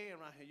all these hands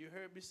around here. You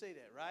heard me say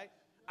that, right?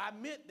 I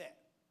meant that.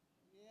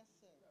 Yes,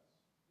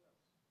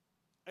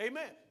 sir.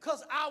 Amen.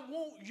 Because I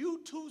want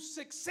you to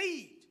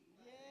succeed.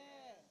 Yes.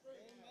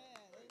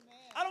 Amen.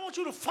 I don't want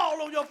you to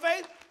fall on your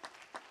face.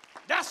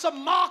 That's a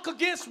mark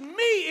against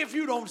me if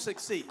you don't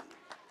succeed. Yes,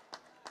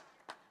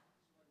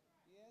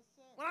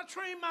 sir. When I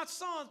train my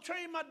sons,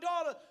 train my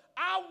daughter,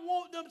 I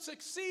want them to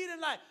succeed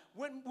in life.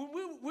 When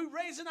we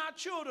raising our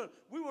children,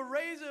 we were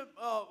raising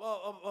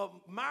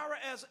Myra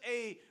as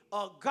a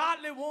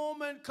godly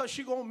woman because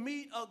she's going to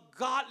meet a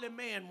godly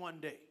man one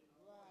day.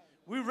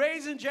 Right. We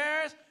raising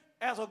Jairus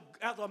as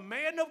a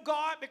man of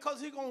God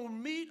because he's going to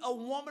meet a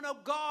woman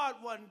of God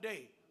one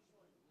day.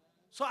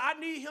 So I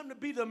need him to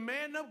be the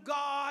man of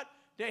God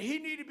that he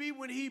need to be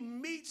when he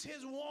meets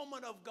his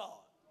woman of God.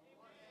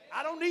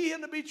 I don't need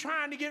him to be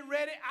trying to get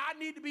ready.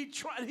 He need to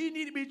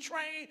be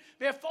trained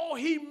before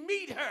he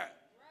meet her. Right.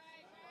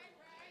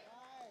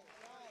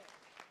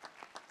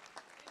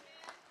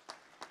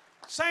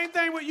 Same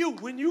thing with you.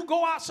 When you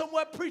go out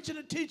somewhere preaching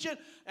and teaching,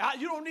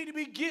 you don't need to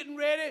be getting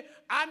ready.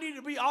 I need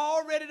to be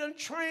already done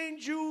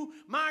trained you.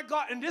 My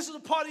God, and this is a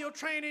part of your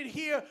training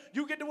here.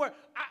 You get to work.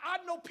 I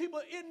know people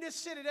in this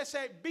city that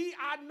say,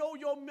 I know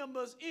your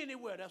members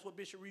anywhere. That's what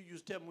Bishop Reed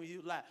used to tell me when he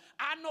was alive.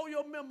 I know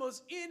your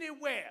members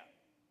anywhere.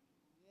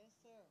 Yes,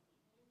 sir.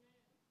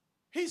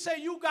 He said,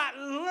 you got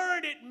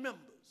learned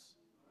members.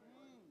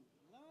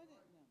 Learn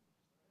it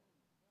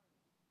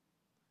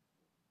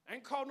now. I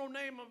ain't call no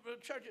name of the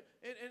church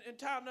in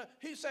town.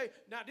 He say,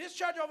 now this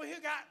church over here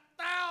got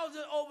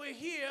thousands over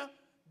here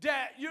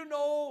that,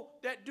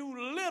 that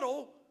do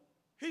little.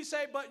 He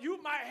say, but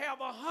you might have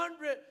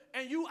 100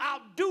 and you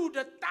outdo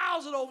the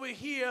 1,000 over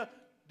here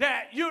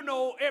that,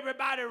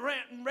 everybody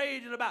ranting,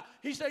 raging about.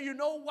 He said, you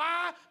know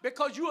why?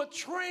 Because you are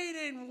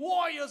training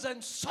warriors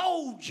and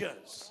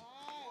soldiers.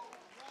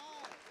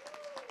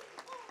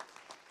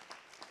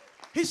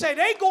 He said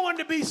they going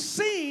to be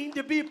seen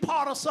to be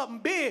part of something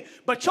big,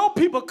 but your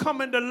people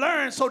coming to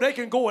learn so they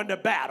can go into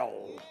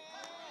battle.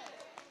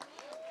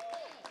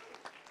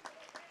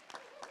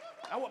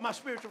 That's what my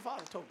spiritual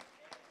father told me.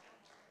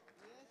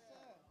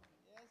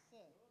 Yes, sir.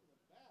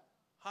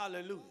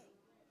 Hallelujah.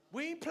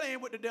 We ain't playing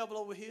with the devil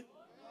over here.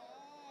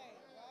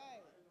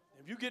 Right.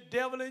 If you get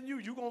devil in you,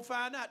 you're going to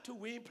find out too.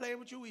 We ain't playing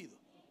with you either.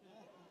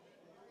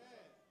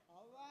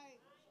 All right.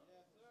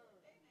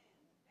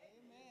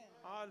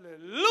 Amen.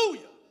 Hallelujah.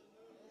 Right.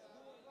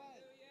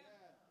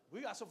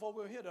 We got some folk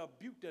over here to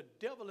rebuke the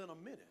devil in a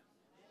minute.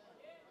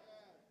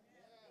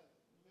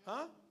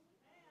 Huh?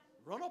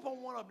 Run up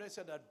on one of them and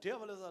say, the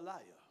devil is a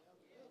liar.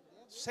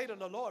 Satan,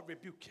 the Lord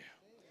rebuke you.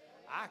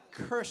 I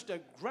curse the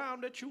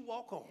ground that you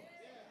walk on.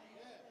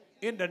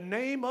 In the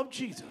name of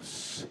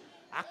Jesus,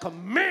 I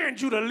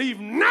command you to leave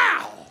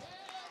now.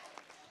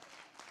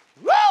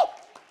 Woo!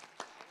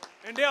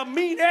 And they'll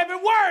mean every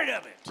word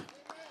of it. Yes,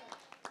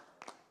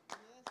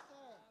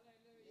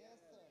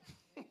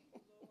 sir. Help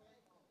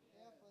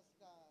us,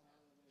 God.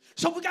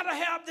 So we got to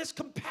have this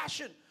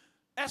compassion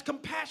As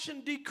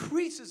compassion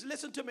decreases,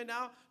 listen to me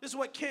now. This is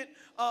what Kent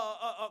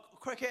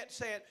Crockett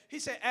said. He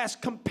said, as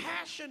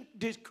compassion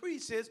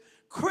decreases,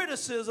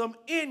 criticism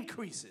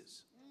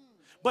increases.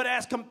 But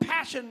as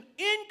compassion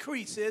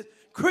increases,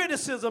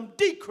 criticism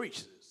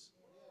decreases.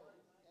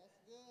 That's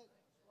good.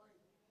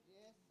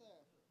 Yes, sir.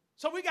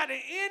 So we got to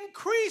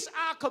increase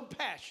our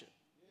compassion,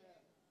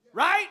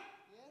 right?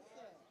 Yes,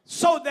 sir.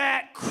 So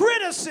that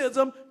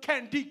criticism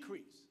can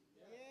decrease.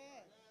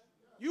 Yes.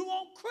 You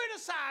won't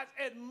criticize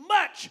as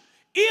much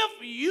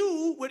if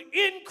you would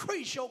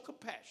increase your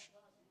compassion.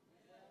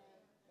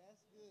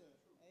 That's good.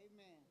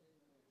 Amen.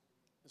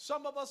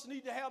 Some of us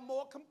need to have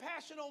more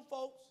compassion on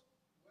folks.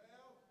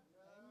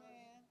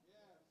 Amen.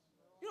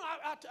 You know,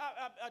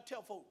 I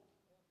tell folks,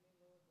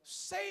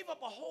 save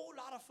up a whole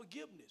lot of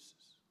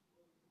forgivenesses.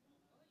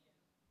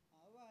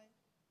 All right.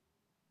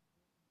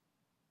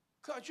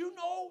 Because you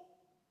know,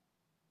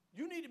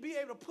 you need to be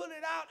able to put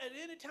it out at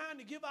any time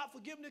to give out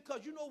forgiveness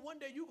because you know one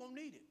day you're going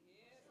to need it.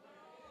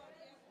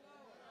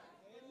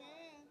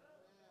 Amen.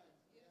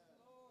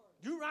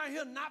 You right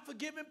here not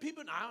forgiving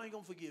people, no, I ain't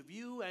going to forgive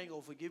you, I ain't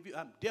going to forgive you,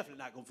 I'm definitely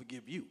not going to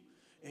forgive you.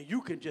 And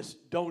you can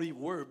just don't even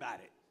worry about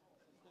it.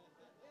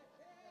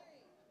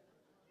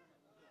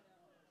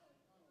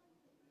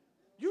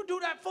 You do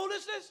that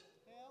foolishness,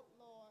 Help,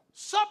 Lord.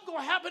 something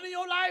going to happen in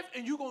your life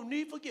and you're going to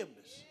need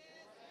forgiveness.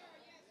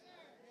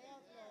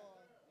 Help,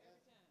 Lord.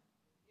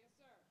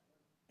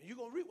 And you're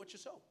going to reap what you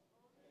sow.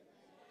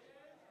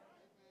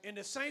 And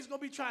the saints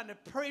going to be trying to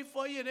pray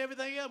for you and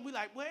everything else. We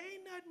like, well,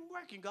 ain't nothing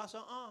working. God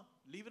said,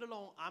 leave it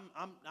alone.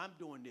 I'm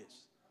doing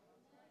this.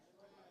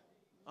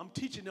 I'm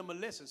teaching them a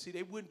lesson. See,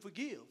 they wouldn't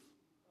forgive.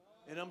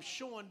 And I'm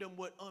showing them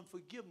what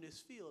unforgiveness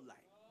feels like.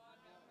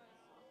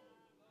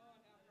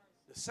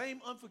 The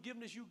same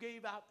unforgiveness you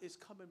gave out is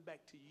coming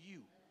back to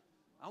you.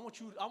 I want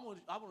to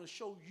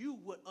show you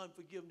what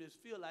unforgiveness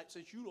feels like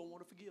since you don't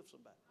want to forgive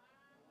somebody.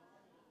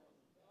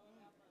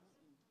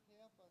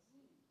 Help us.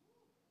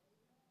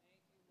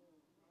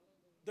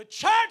 The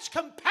church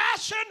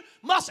compassion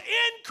must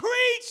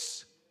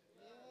increase.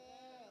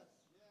 Yes.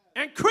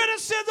 And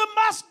criticism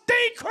must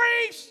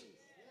decrease.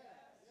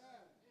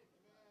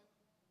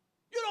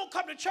 You don't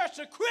come to church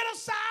to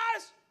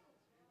criticize.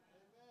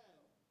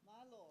 My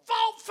Lord.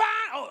 Fault find.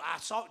 Oh, I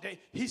saw that.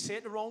 He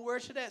said the wrong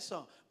words to that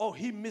song. Oh,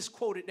 he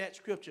misquoted that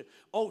scripture.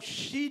 Oh,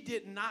 she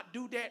did not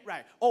do that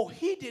right. Oh,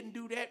 he didn't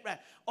do that right.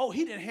 Oh,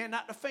 he didn't hand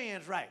out the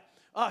fans right.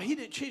 He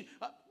didn't cheat.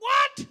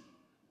 What?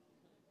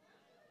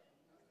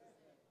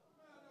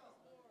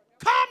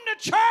 Come to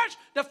church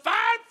to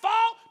find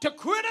fault, to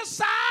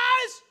criticize.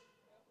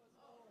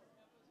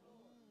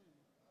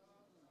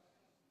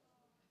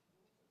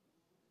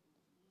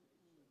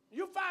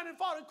 You finding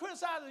fault and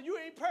criticizing, you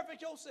ain't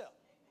perfect yourself.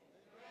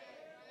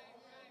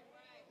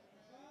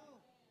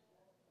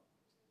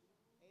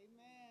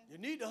 Amen. You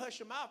need to hush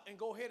your mouth and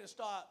go ahead and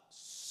start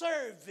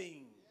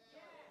serving.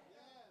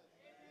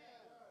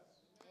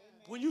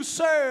 When you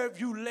serve,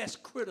 you less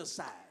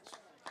criticize.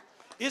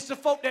 It's the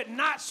folk that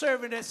not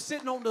serving, that's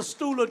sitting on the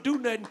stool or do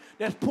nothing,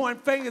 that's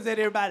pointing fingers at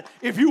everybody.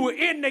 If you were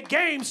in the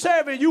game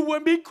serving, you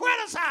wouldn't be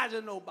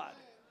criticizing nobody.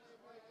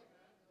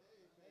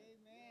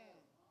 Amen.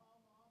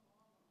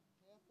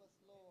 Help us,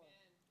 Lord.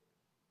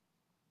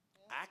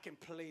 I can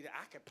play that.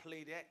 I can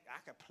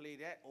play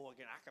that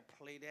organ. I can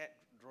play that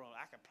drum.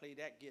 I can play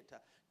that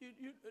guitar.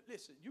 You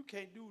listen. You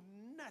can't do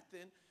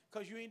nothing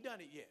because you ain't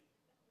done it yet.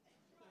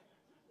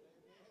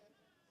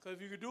 Because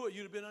if you could do it,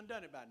 you'd have been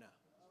undone it by now.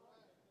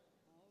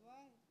 All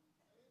right.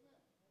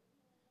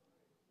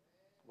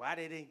 Why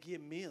they didn't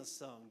give me a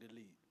song to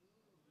lead?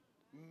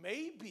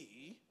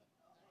 Maybe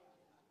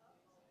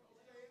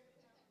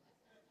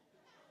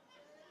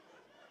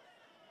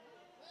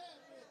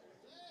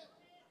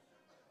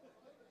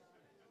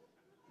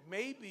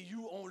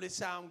you only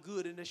sound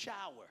good in the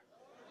shower.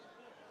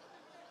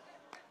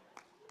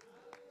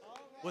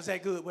 Was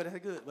that good? Was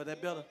that good? Was that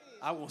better?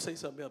 I won't say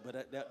something else,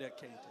 but that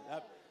came to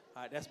me.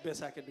 All right, that's the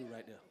best I can do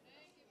right there.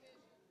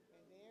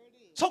 And there it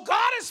is. So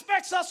God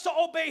expects us to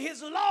obey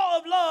his law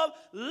of love,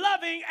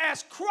 loving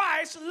as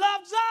Christ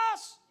loves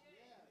us.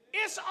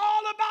 It's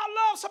all about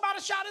love.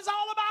 Somebody shout, it's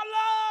all about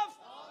love.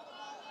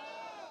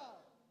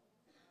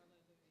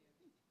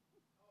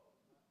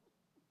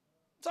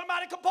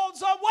 Somebody composed a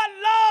song, what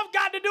love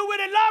got to do with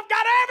it? Love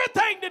got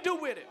everything to do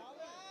with it. All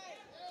right.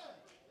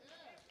 Yes,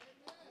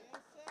 sir.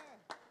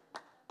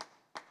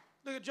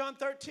 Look at John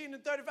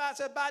 13:35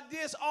 says, by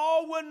this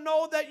all will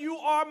know that you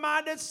are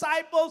my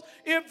disciples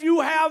if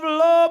you have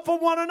love for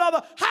one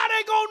another. How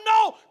they gonna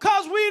know?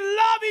 Because we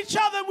love each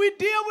other. We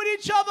deal with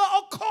each other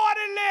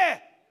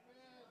accordingly.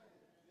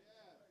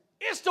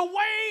 It's the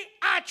way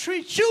I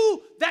treat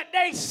you that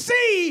they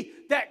see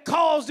that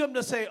cause them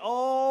to say,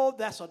 oh,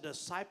 that's a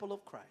disciple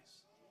of Christ.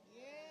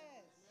 Yes.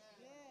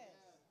 Yes.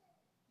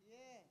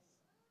 Yes.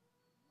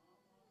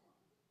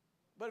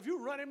 But if you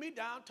running me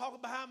down,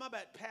 talking behind my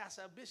back,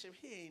 Pastor Bishop,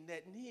 he ain't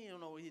nothing. He don't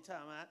know what he's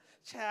talking about.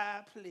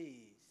 Child,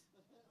 please.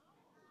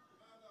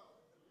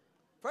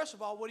 First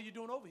of all, what are you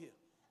doing over here?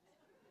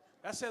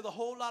 That says a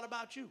whole lot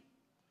about you.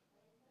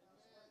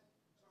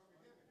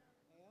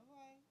 All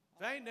right.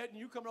 If ain't nothing,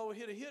 you coming over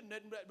here to hear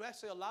nothing, that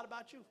say a lot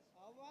about you.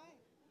 All right.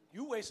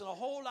 You wasting a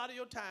whole lot of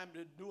your time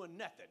to doing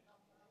nothing.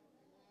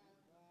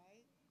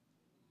 Right.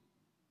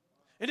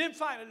 And then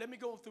finally, let me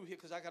go through here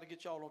because I got to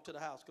get y'all on to the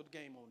house because the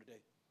game on today.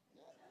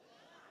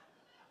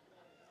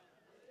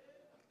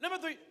 Number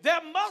 3,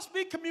 there must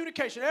be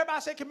communication.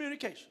 Everybody say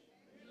communication.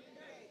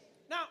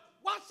 Now,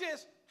 watch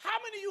this. How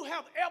many of you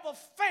have ever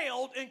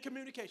failed in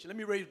communication? Let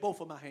me raise both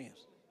of my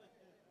hands.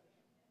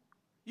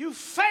 You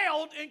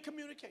failed in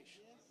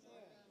communication. Yes, sir.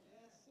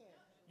 Yes, sir.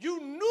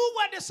 You knew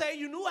what to say,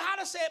 you knew how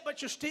to say it,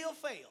 but you still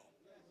failed.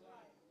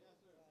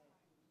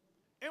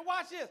 And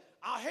watch this.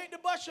 I hate to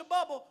bust your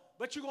bubble,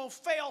 but you're going to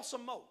fail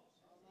some more.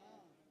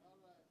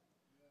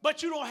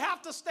 But you don't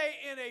have to stay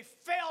in a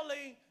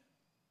failing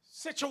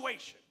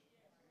situation.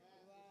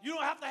 You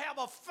don't have to have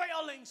a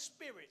failing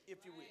spirit,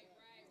 if you will.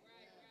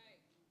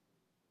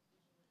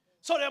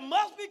 So there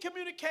must be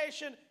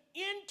communication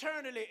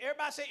internally.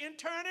 Everybody say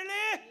internally.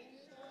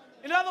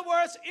 In other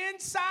words,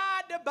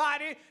 inside the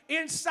body,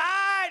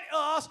 inside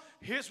us,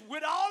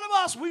 with all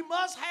of us, we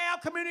must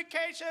have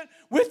communication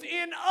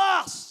within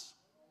us.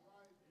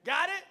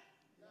 Got it?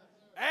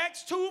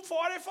 Acts 2,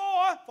 44,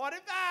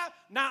 45.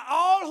 Now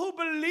all who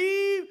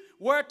believed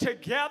were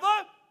together,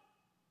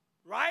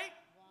 right?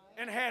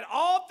 And had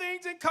all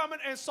things in common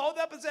and sold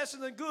their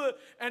possessions and good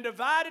and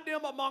divided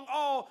them among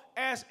all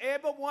as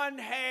everyone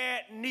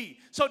had need.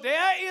 So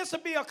there is to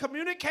be a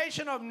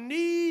communication of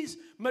needs,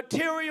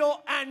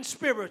 material and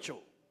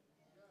spiritual.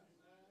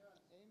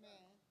 Amen.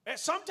 At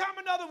some time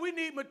or another we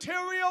need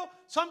material,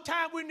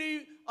 sometimes we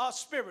need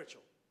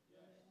spiritual.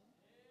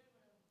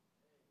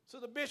 So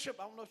the bishop,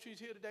 I don't know if she's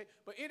here today,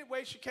 but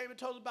anyway, she came and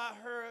told us about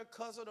her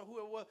cousin or who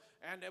it was,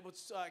 and it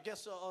was, I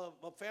guess,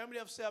 a family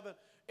of 7.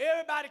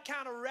 Everybody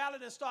kind of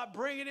rallied and started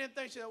bringing in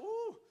things. She said,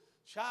 ooh,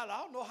 child, I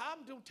don't know how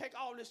I'm going to take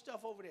all this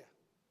stuff over there.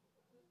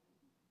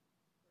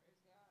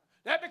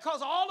 That's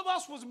because all of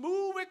us was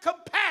moved with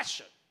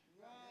compassion.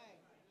 Right.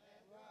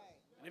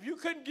 Right. And if you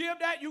couldn't give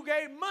that, you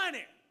gave money.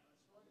 Right.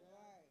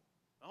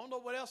 I don't know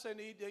what else they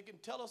need. They can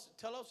tell us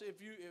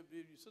if you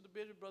Sister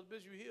Bishop, Brother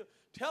Bishop, you here,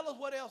 tell us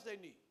what else they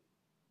need.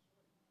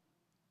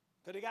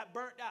 Because they got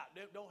burnt out.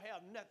 They don't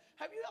have nothing.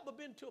 Have you ever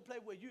been to a place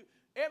where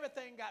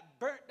everything got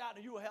burnt out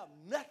and you will have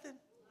nothing?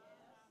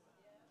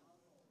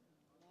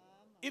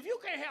 If you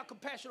can't have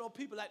compassion on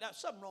people like that,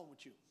 something wrong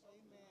with you.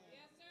 Amen.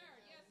 Yes, sir.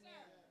 Yes, sir.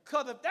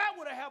 Because if that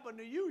would have happened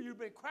to you, you've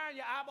been crying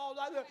your eyeballs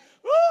out there,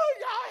 ooh,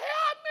 y'all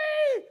help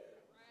me.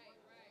 Right.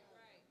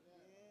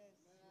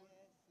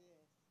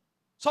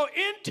 So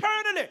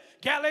internally,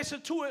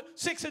 Galatians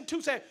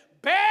 2:6-2 says,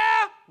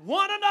 bear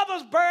one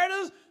another's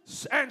burdens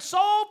and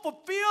so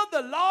fulfill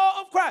the law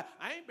of Christ.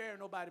 I ain't bearing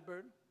nobody's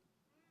burden.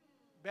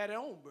 Bear their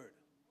own burden.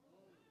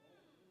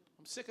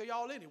 I'm sick of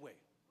y'all anyway.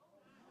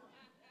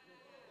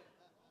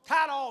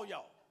 Tired of all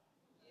y'all.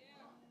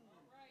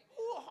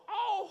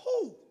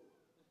 Who?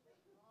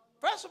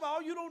 First of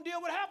all, you don't deal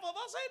with half of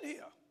us in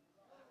here.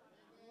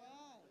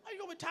 How you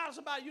going to be tired of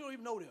somebody you don't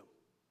even know them?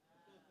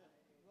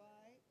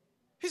 Right.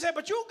 He said,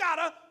 but you got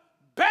to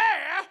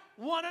bear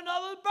one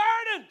another's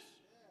burdens.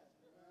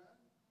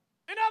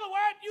 In other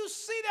words, you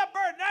see that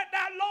burden,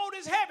 that load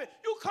is heavy.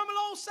 You come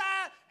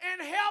alongside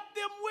and help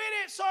them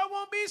with it so it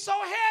won't be so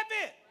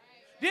heavy.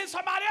 Then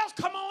somebody else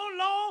come on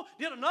along,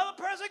 then another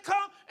person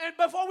come, and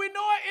before we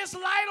know it, it's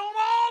light on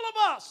all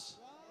of us.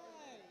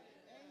 Right.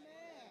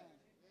 Amen.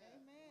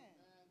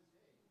 Amen.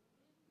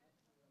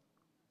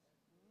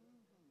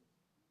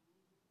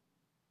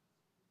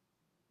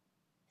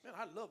 Man,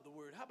 I love the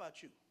word. How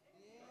about you?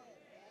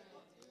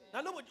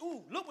 Now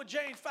look what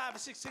James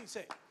 5:16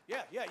 say.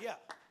 Yeah.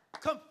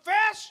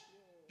 Confess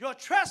your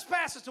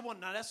trespasses to one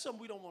another. Now that's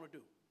something we don't want to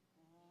do.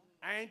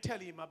 I ain't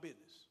telling you my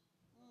business.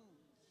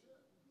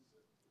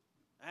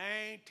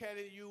 I ain't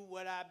telling you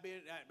what I've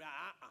been.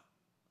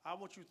 I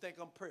want you to think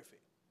I'm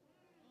perfect.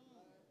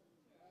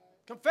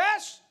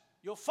 Confess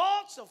your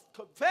faults,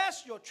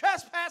 confess your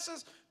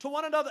trespasses to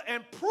one another,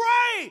 and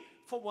pray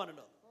for one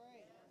another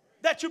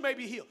that you may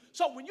be healed.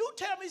 So when you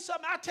tell me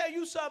something, I tell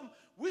you something,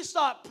 we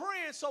start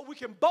praying so we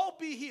can both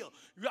be healed.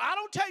 I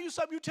don't tell you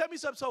something, you tell me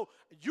something. So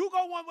you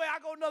go one way, I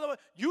go another way.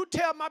 You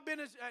tell my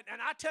business, and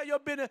I tell your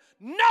business.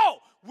 No,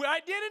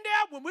 right then and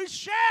there, when we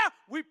share,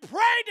 we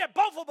pray that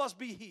both of us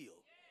be healed.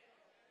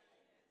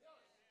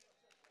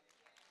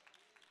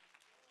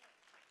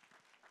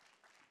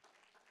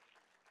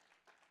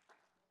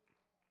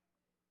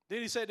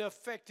 Then he said, the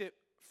effective,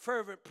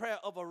 fervent prayer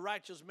of a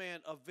righteous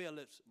man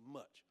availeth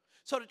much.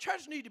 So the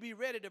church need to be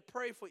ready to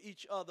pray for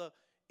each other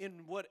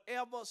in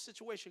whatever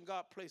situation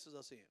God places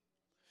us in.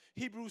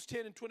 Hebrews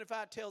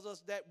 10:25 tells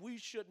us that we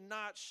should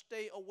not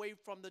stay away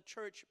from the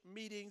church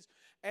meetings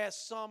as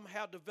some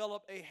have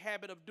developed a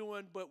habit of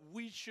doing, but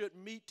we should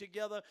meet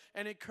together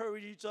and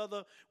encourage each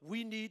other.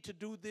 We need to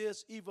do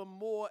this even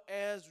more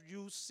as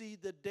you see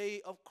the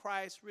day of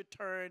Christ's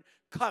return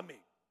coming.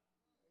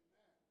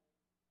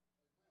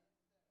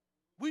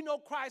 We know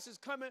Christ is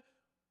coming.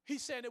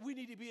 He's saying that we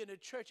need to be in the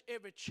church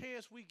every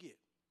chance we get.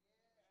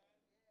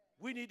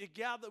 We need to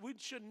gather. We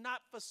should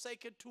not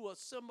forsake it to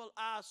assemble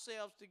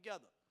ourselves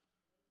together.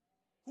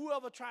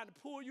 Whoever trying to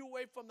pull you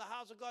away from the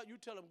house of God, you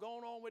tell them,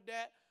 going on with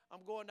that.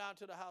 I'm going down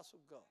to the house of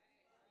God.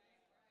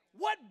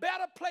 What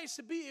better place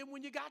to be in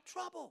when you got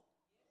trouble?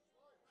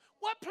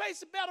 What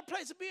better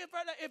place to be in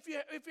if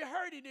you're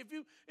hurting,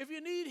 if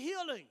you need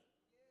healing?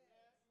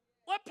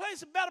 What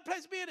better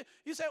place to be in?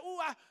 You say,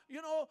 oh,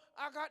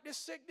 I got this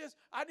sickness.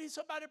 I need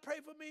somebody to pray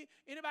for me.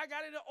 Anybody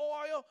got any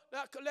oil?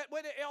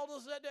 Where the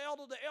elders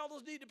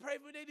need to pray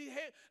for me. They need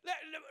help.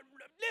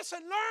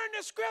 Listen, learn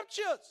the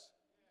scriptures.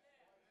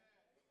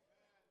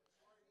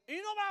 And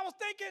you know what I was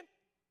thinking?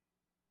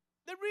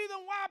 The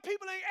reason why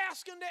people ain't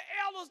asking the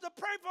elders to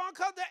pray for them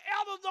because the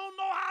elders don't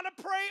know how to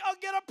pray or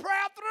get a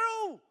prayer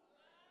through.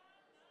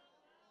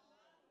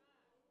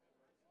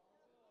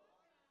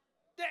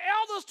 The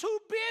elders too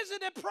busy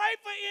to pray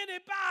for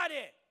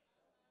anybody.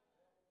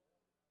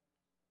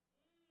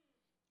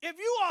 If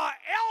you are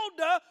an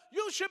elder,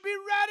 you should be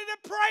ready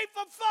to pray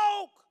for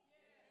folk.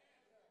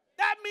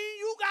 That means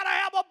you got to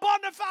have a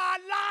bona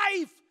fide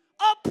life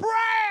of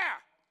prayer.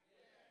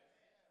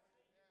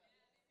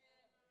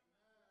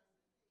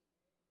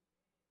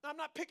 I'm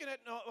not picking at,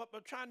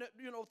 trying to,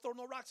 throw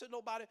no rocks at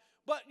nobody.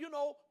 But,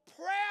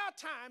 prayer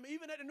time,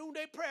 even at the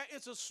noonday prayer,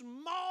 is the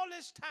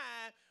smallest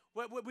time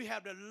where we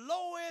have the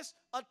lowest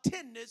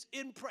attendance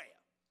in prayer.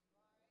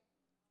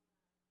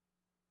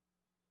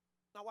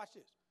 Now watch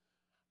this.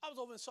 I was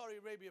over in Saudi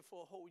Arabia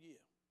for a whole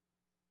year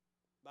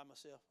by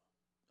myself.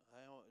 I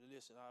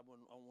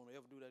don't want to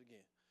ever do that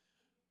again.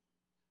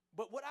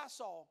 But what I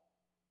saw,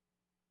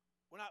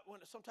 when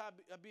sometimes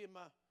I be in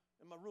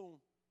my room,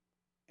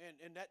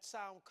 and that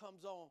sound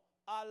comes on,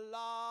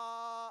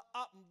 Allah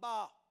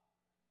Akbar.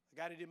 I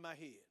got it in my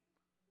head.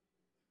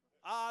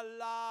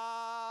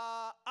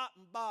 Allah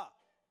Akbar.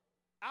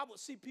 I would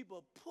see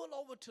people pull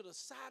over to the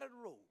side of the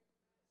road,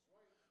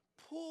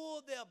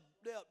 pull their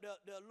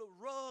little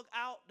rug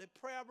out, their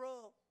prayer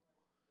rug,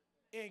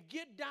 and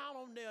get down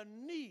on their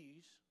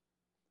knees,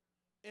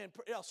 and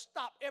they'll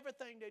stop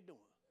everything they're doing.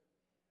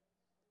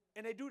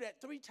 And they do that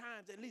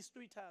at least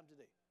three times a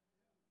day.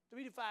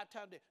 3 to 5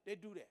 times a day, they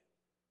do that.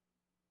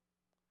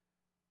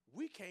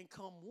 We can't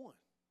come one.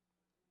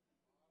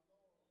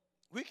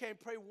 We can't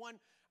pray one.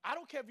 I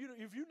don't care if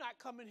you're not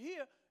coming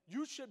here,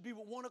 you should be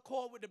with one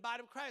accord with the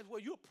body of Christ where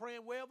you're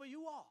praying wherever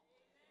you are.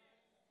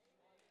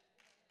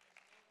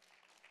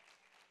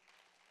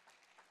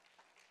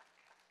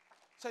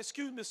 Say,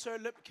 excuse me, sir,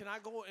 can I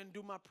go and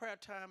do my prayer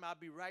time? I'll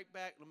be right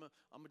back. I'm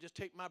going to just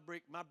take my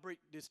break. My break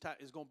this time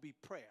is going to be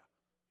prayer.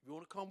 If you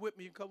want to come with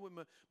me, you can come with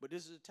me. But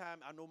this is the time.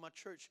 I know my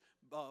church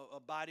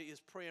body is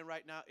praying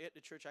right now at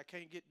the church. I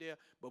can't get there,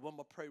 but I'm going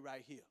to pray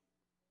right here.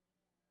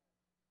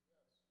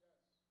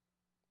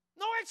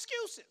 No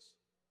excuses.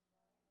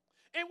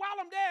 And while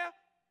I'm there,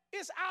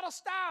 it's out of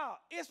style.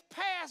 It's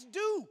past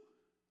due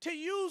to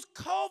use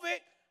COVID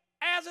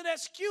as an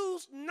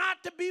excuse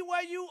not to be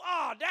where you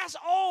are. That's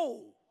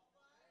old.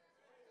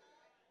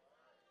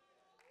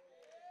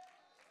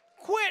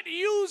 Quit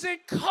using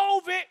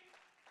COVID.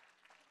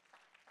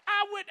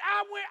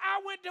 I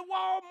went to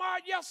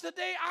Walmart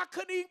yesterday. I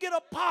couldn't even get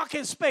a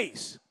parking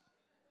space.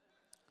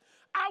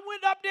 I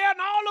went up there and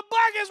all the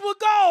buckets were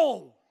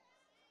gone.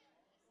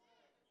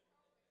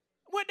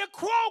 With the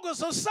Kroger's,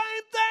 the same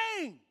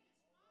thing.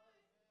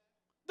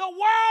 The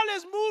world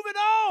is moving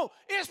on.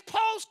 It's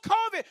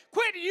post-COVID.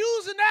 Quit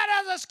using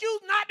that as an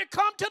excuse not to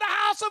come to the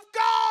house of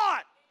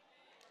God.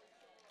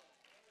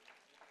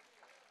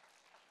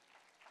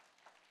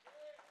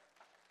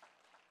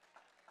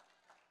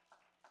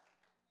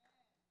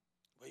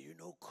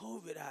 Well,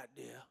 COVID out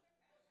there.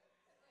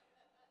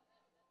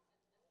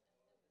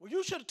 Well,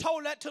 you should have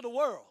told that to the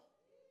world.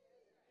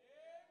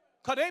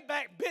 Because they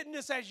back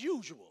business as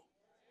usual.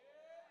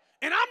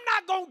 And I'm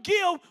not going to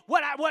give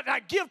what I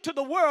give to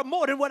the world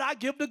more than what I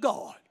give to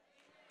God.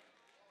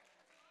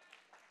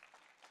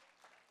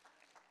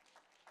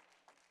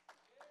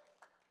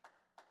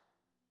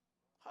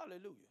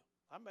 Hallelujah.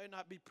 I may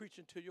not be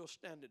preaching to your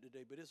standard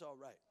today, but it's all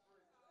right.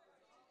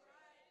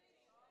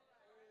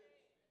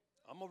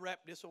 I'm going to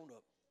wrap this on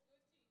up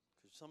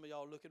because some of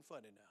y'all looking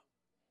funny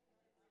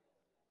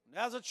now.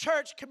 As a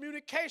church,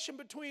 communication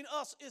between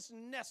us is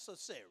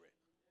necessary.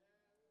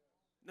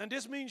 And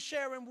this means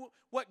sharing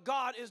what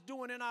God is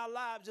doing in our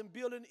lives and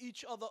building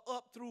each other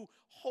up through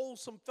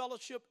wholesome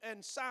fellowship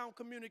and sound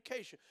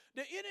communication.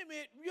 The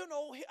enemy,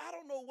 I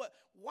don't know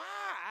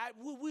why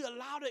would we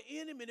allow the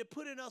enemy to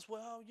put in us,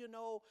 well,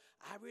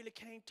 I really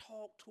can't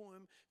talk to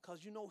him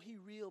because, he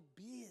real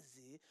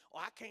busy.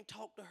 Or I can't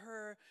talk to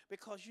her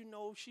because,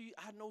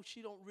 I know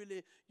she don't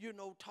really,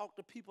 talk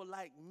to people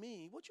like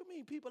me. What you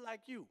mean people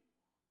like you?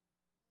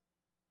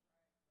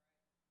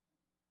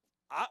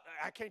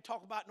 I can't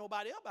talk about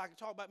nobody else, but I can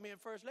talk about me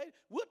and First Lady.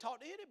 We'll talk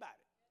to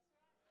anybody.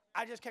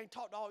 I just can't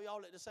talk to all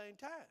y'all at the same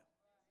time.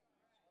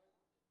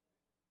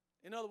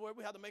 In other words,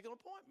 we have to make an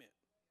appointment.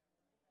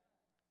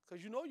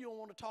 Because you don't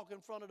want to talk in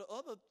front of the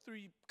other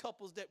 3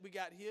 couples that we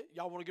got here.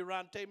 Y'all want to get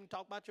around the table and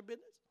talk about your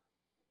business?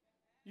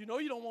 You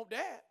don't want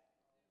that.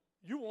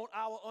 You want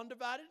our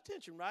undivided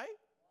attention, right?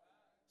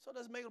 So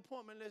let's make an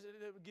appointment.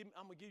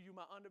 I'm going to give you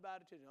my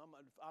undivided attention.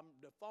 I'm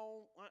the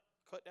phone,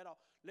 cut that off.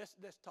 Let's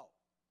talk.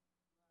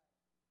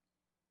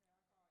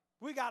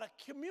 We got to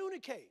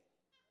communicate.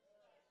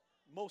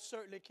 Most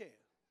certainly can.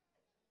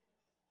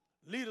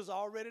 Leaders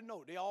already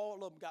know. They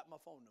all of them got my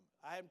phone number.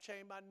 I haven't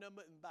changed my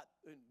number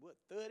in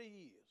 30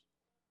 years.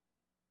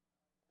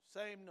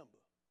 Same number.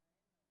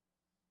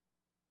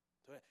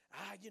 So,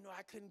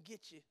 I couldn't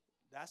get you.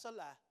 That's a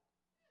lie.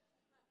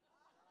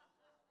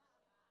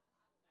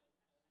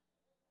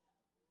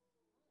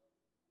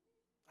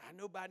 I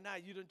know by now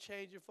you done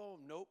changed your phone.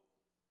 Nope.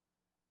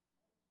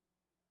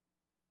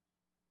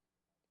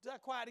 Is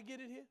that quiet to get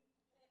in here?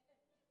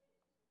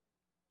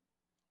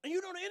 And the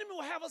enemy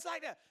will have us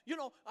like that.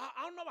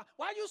 I don't know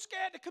why are you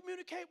scared to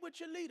communicate with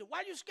your leader? Why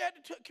are you scared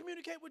to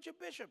communicate with your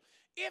bishop?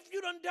 If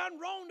you done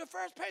wrong, the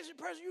first person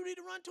you need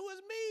to run to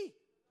is me.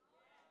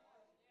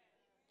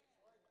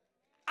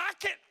 I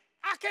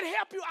can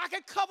help you. I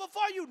can cover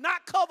for you,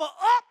 not cover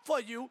up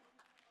for you.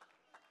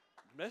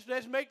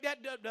 Let's make that,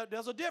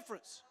 there's a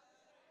difference.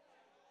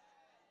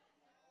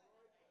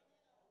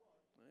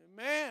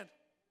 Amen.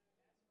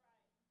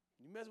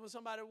 You messing with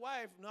somebody's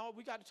wife, no,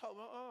 we got to talk.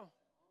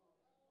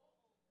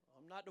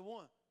 I'm not the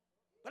one.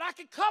 But I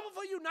can cover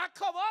for you, not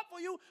cover up for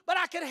you, but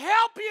I can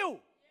help you.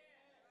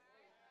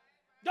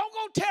 Don't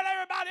go tell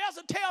everybody else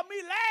and tell me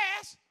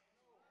last.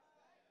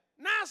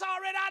 Now it's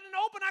already out in the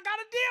open. I got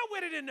to deal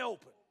with it in the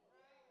open.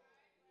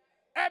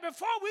 And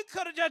before we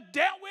could have just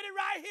dealt with it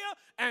right here,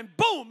 and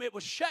boom, it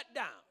was shut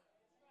down.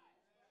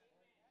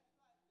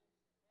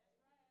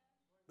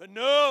 But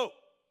no,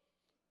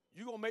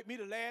 you're going to make me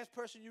the last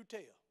person you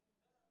tell.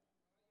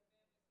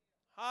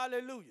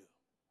 Hallelujah.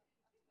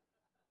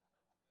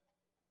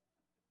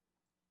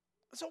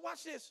 So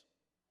watch this.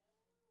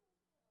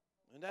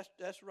 And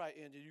that's right,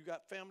 Angie. You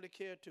got family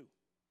care too.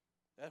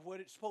 That's what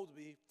it's supposed to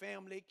be,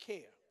 family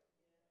care.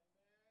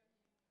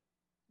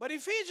 But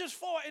Ephesians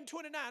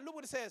 4:29, look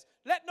what it says.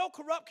 Let no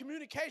corrupt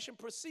communication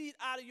proceed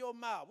out of your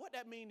mouth. What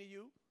that mean to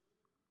you?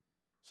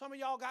 Some of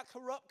y'all got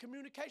corrupt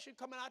communication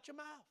coming out your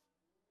mouth.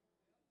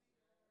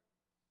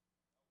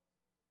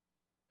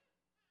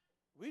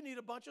 We need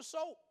a bunch of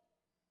soap.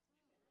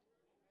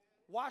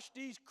 Wash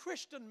these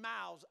Christian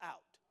mouths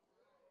out.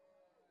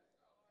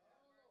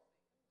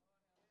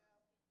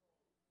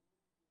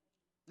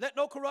 Let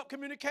no corrupt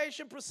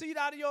communication proceed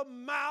out of your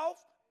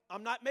mouth.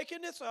 I'm not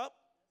making this up.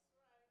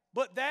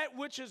 But that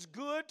which is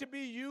good to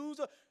be used,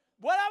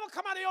 whatever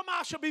come out of your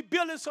mouth should be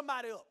building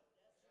somebody up.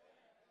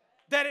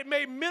 That it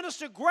may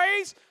minister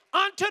grace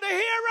unto the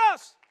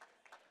hearers.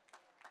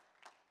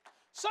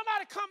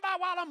 Somebody come by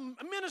while I'm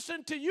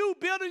ministering to you,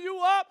 building you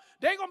up,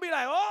 they're going to be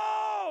like,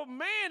 oh,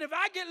 man, if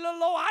I get a little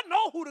low, I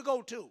know who to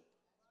go to.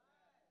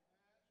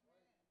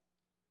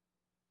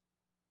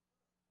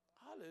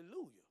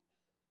 Hallelujah.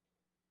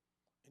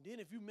 And then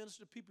if you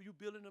minister to people, you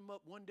building them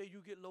up, one day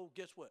you get low,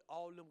 guess what?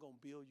 All of them going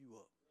to build you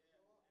up.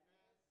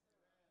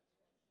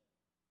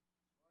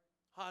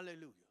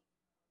 Hallelujah.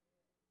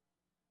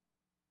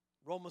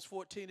 Romans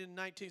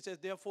 14:19 says,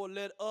 therefore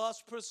let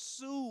us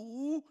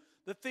pursue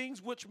the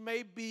things which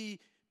may be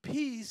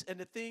peace and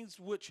the things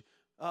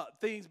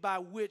by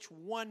which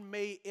one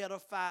may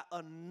edify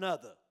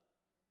another.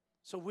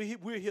 So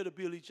we're here to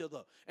build each other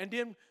up. And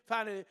then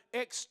finally,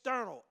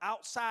 external,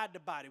 outside the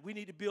body. We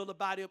need to build the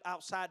body up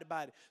outside the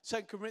body.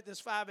 2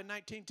 Corinthians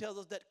 5:19 tells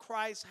us that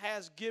Christ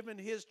has given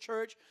his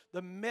church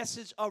the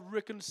message of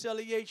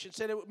reconciliation.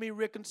 Say that with me,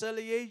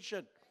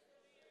 reconciliation.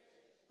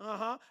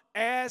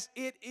 As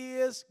it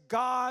is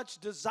God's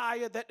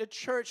desire that the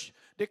church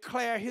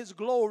declare his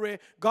glory,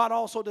 God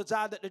also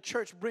desired that the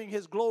church bring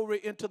his glory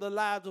into the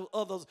lives of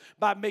others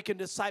by making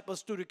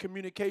disciples through the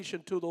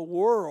communication to the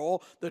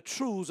world, the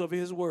truths of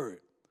his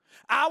word.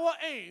 Our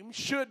aim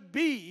should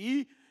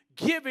be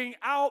giving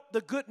out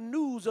the good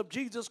news of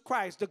Jesus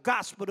Christ, the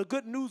gospel, the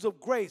good news of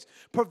grace,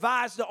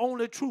 provides the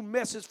only true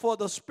message for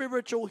the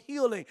spiritual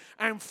healing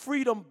and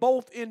freedom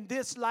both in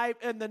this life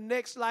and the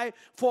next life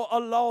for a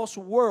lost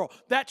world.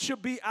 That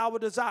should be our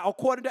desire.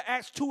 According to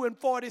Acts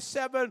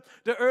 2:47,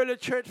 the early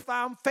church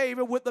found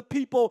favor with the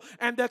people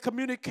and their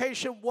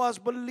communication was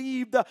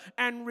believed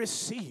and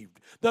received.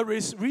 The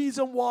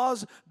reason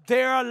was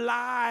their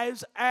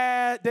lives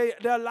as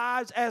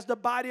the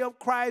body of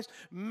Christ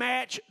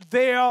match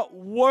their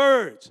words.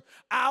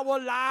 Our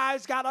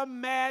lives got to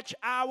match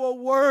our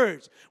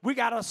words. We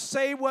got to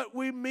say what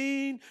we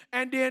mean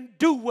and then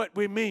do what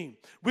we mean.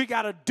 We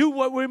got to do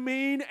what we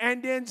mean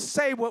and then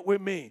say what we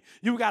mean.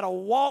 You got to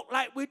walk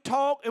like we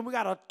talk and we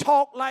got to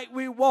talk like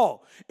we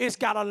walk. It's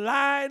got to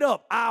line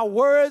up. Our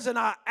words and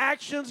our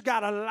actions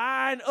got to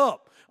line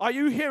up. Are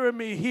you hearing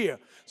me here?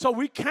 So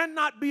we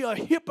cannot be a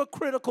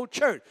hypocritical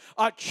church,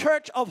 a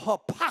church of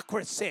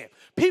hypocrisy.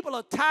 People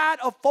are tired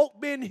of folk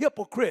being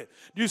hypocrites.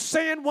 You're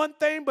saying one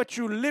thing, but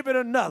you living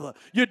another.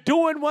 You're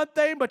doing one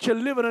thing, but you're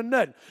living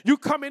another. You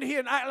come in here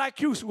and act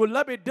like you were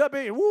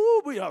lovey-dovey, and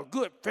woo, we are a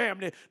good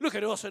family. Look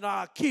at us and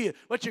our kids.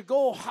 But you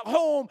go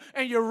home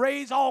and you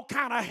raise all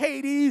kind of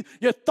Hades.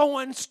 You're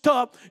throwing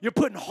stuff. You're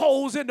putting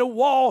holes in the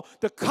wall.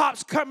 The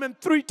cops coming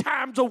 3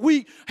 times a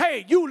week.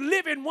 Hey, you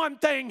living one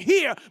thing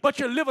here, but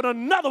you're living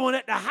another one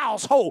at the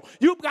household.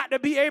 You've got to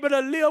be able to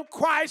live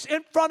Christ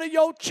in front of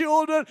your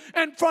children,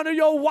 in front of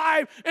your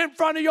wife, in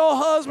front of your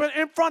husband,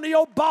 in front of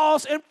your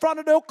boss, in front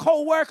of your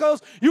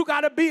co-workers. You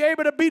got to be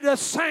able to be the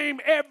same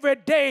every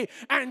day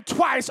and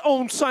twice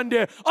on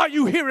Sunday. Are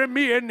you hearing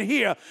me in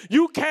here?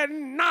 You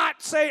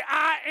cannot say,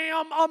 I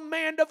am a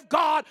man of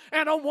God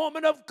and a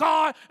woman of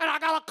God, and I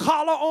got a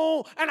collar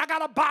on, and I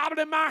got a Bible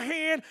in my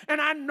hand, and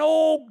I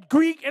know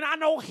Greek, and I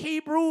know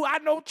Hebrew, I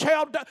know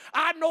Chaldee,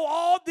 I know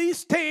all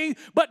these things,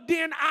 but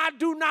then I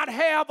do not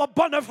have a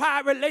bona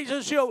fide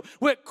relationship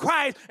with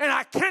Christ, and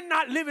I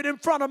cannot live it in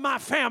front of my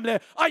family.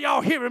 Are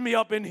y'all hearing me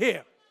up in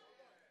here?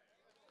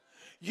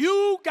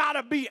 You got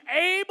to be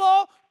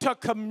able to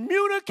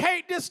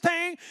communicate this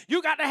thing.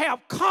 You got to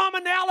have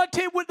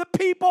commonality with the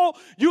people.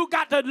 You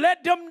got to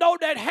let them know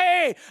that,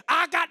 hey,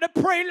 I got to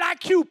pray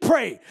like you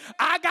pray.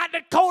 I got to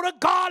go to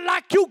God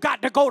like you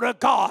got to go to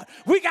God.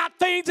 We got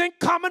things in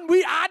common.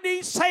 I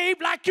need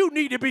saved like you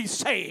need to be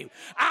saved.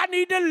 I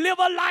need to live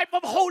a life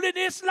of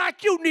holiness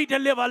like you need to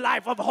live a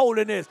life of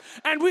holiness.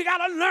 And we got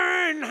to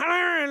learn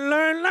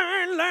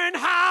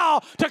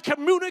how to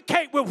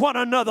communicate with one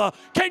another.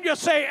 Can you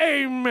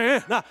say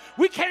amen?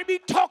 We can't be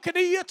talking to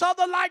each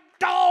other like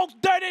dogs,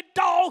 dirty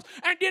dogs,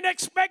 and then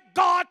expect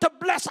God to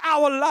bless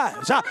our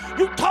lives.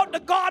 You talk to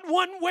God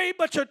one way,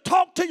 but you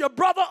talk to your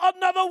brother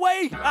another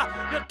way.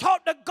 You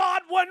talk to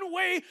God one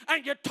way,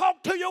 and you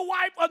talk to your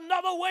wife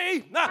another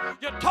way.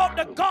 You talk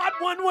to God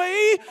one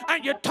way,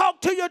 and you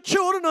talk to your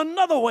children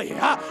another way.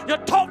 You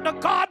talk to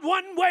God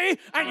one way,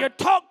 and you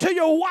talk to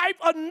your wife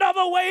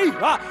another way.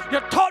 You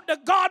talk to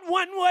God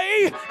one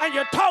way, and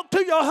you talk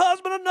to your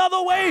husband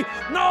another way.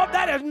 No,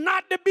 that is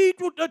not to be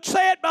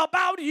said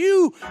about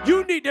you.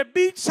 You need to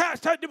be,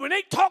 when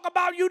they talk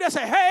about you, they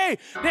say, hey,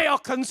 they are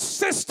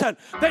consistent.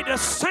 They the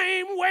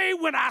same way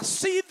when I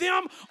see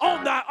them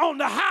on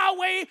the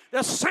highway,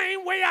 the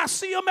same way I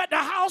see them at the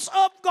house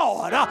of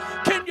God.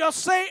 Can you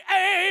say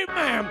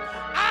amen?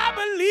 I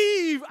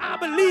believe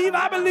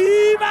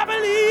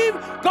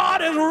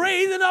God is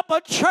raising up a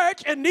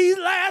church in these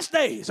last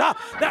days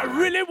that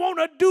really want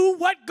to do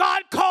what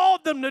God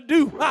called them to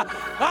do.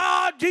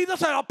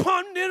 Jesus said,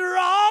 upon this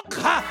rock,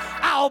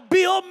 I'll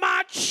build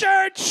my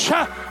church,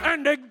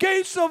 and the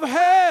gates of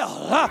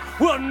hell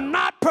will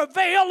not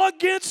prevail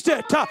against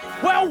it.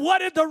 Well,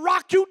 what is the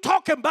rock you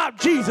talking about,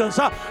 Jesus?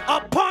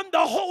 Upon the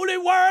holy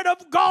word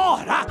of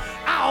God,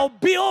 I'll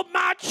build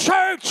my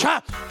church.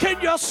 Can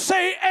you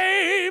say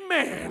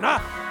amen?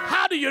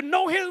 How do you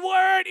know his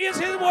word is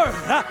his word?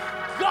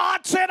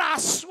 God said, I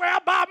swear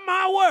by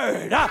my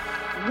word.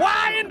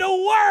 Why in the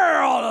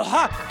world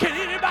can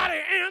anybody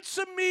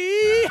answer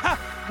me?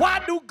 Why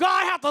do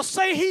God have to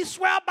say he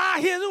swear by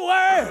his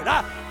word?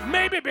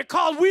 Maybe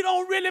because we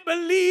don't really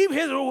believe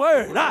his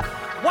word.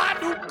 Why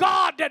do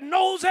God that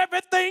knows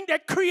everything,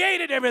 that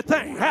created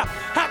everything,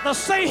 have to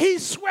say he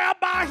swear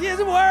by his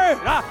word?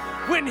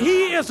 When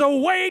he is the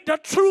way, the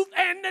truth,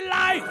 and the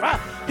life,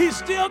 he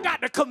still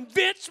got to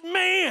convince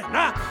man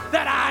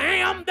that I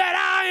am that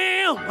I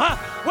am.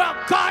 Well,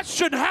 God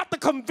shouldn't have to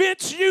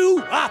convince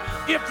you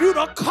if you're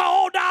the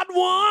called out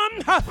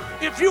one,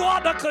 if you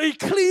are the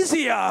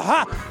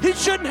ecclesia. He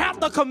shouldn't have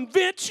to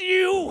convince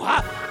you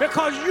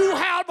because you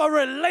have a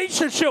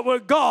relationship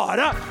with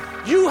God.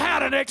 You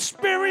had an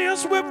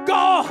experience with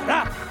God.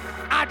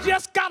 I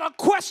just got a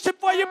question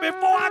for you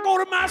before I go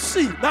to my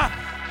seat.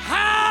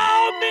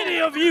 How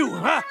many of you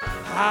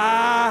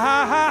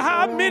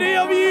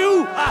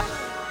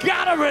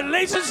got a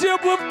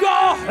relationship with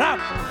God?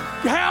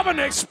 Have an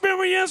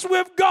experience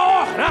with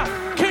God?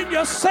 Can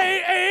you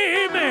say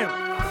amen?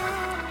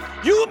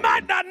 You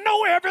might not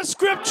know every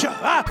scripture.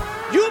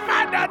 You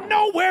might not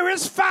know where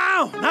it's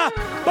found.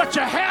 But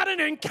you had an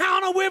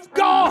encounter with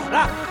God.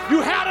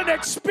 You had an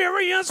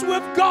experience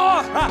with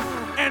God.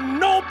 And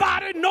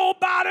nobody,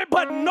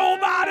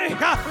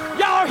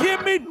 y'all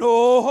hear me?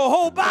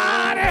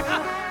 Nobody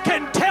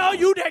can tell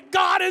you that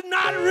God is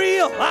not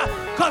real.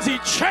 Because he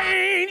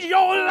changed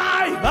your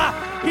life.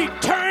 He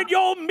turned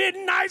your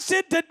midnights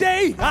into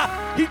day.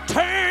 He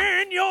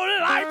turned your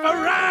life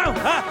around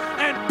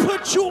and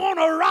put you on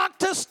a rock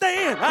to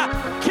stand.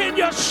 Can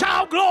you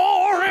shout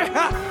glory?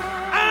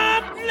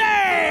 I'm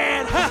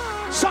glad.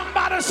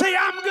 Somebody say,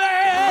 I'm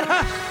glad.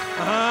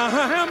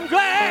 I'm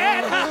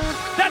glad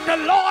that the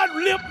Lord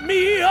lifted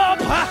me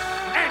up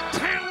and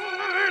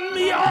turned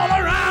me all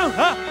around.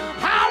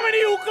 How many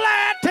of you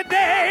glad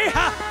today?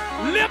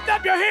 Lift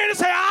up your hand and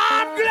say,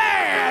 I'm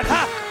glad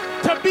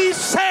to be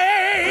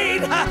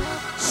saved,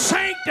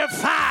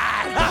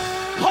 sanctified,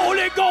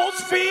 Holy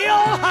Ghost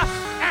filled,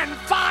 and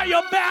fire while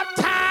you're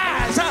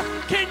baptized.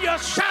 Can you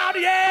shout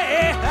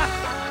yeah?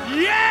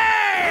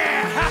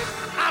 Yeah!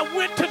 I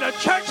went to the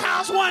church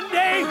house one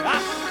day.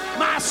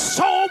 My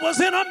soul was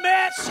in a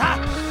mess.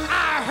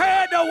 I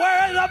heard the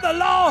words of the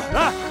Lord.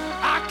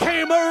 I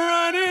came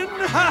running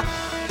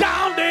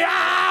down the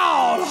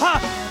aisle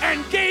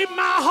and gave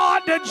my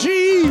heart to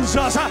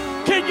Jesus.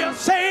 Can you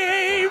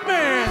say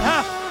amen?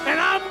 And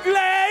I'm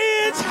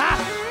glad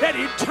that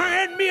he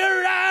turned me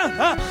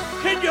around.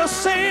 Can you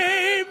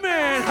say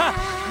amen?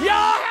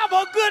 Y'all have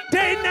a good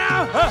day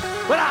now,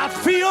 but I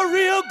feel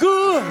real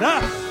good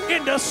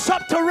in the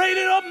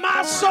subterranean of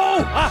my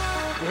soul,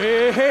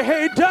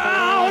 way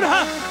down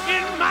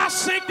in my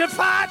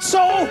sanctified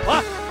soul,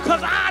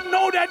 because I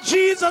know that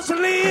Jesus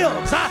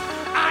lives.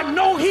 I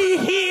know he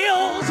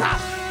heals.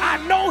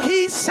 I know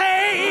he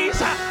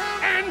saves,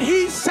 and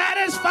he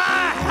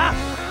satisfies.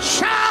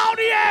 Shout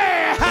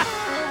yeah!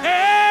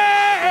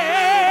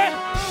 Hey!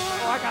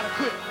 Oh, I gotta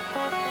quit.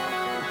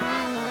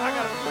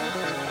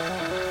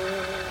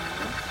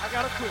 I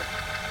gotta quit.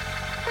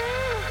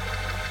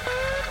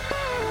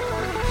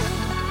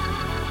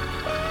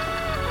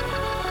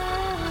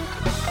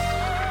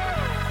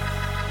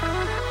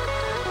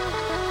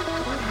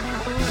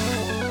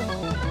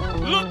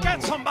 Look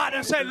at somebody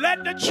and say,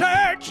 let the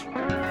church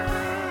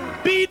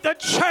be the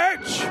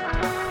church.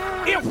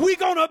 If we're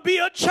gonna be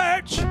a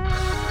church,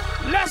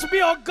 let's be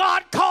a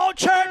God-called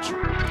church.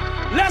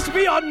 Let's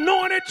be an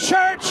anointed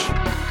church.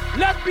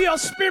 Let's be a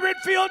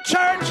spirit-filled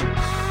church.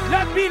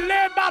 Let's be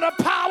led by the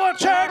power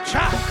church.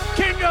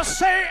 Can you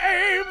say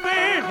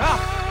amen?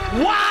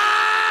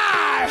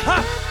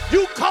 Why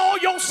you call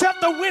yourself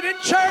the winning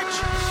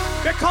church?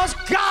 Because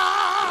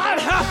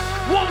God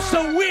wants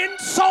to win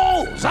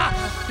souls.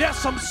 There's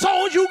some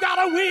souls you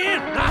gotta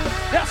win.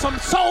 There's some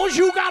souls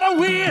you gotta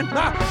win.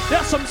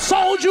 There's some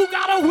souls you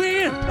gotta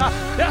win.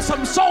 There's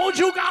some souls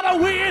you gotta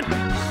win.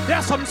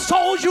 There's some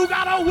souls you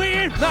gotta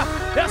win.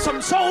 There's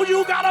some souls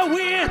you gotta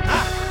win.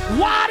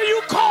 Why do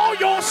you call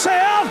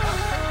yourself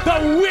the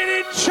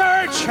winning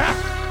church?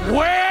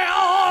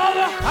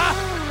 Well,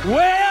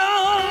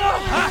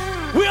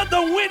 we're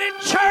the winning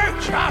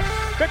church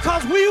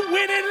because we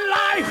win in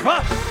life.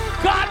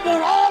 God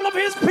wants all of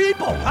his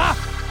people,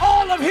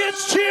 all of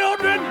his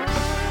children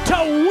to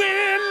win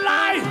in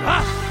life.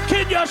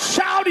 Can you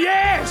shout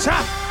yes?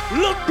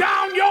 Look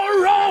down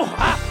your row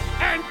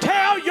and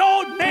tell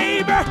your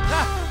neighbor,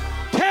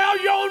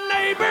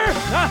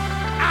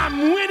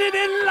 I'm winning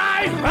in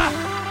life,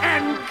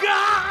 and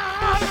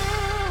God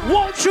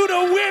wants you to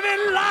win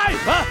in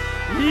life.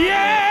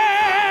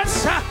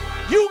 Yes,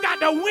 you got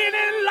to win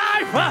in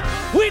life.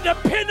 We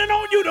depending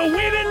on you to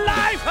win in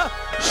life.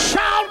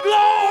 Shout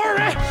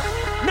glory.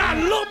 Now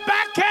look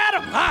back at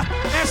him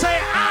and say,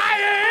 I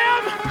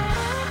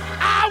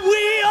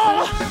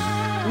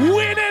will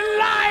win in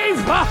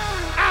life.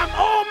 I'm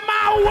on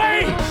my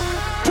way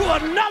to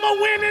another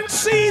winning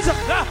season.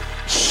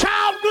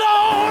 Shout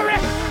glory.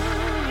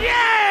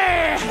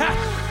 Yeah.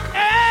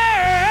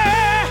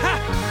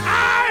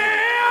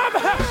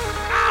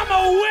 I'm a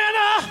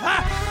winner.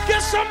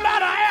 Get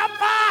somebody high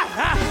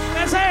five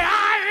and say, I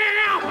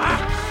am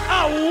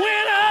a winner.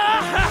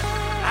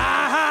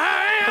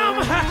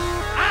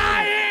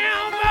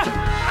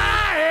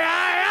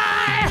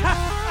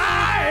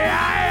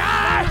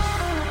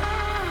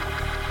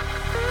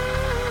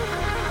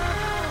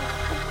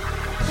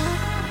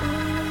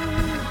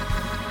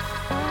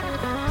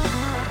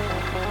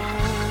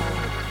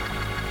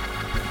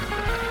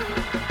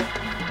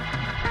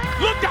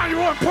 Look down your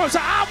own person.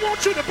 I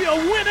want you to be a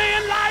winner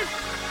in life.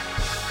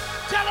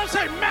 Tell them,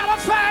 say, matter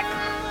of fact,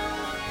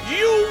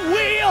 you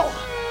will.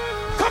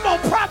 Come on,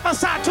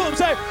 prophesy to him.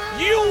 Say,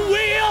 you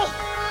will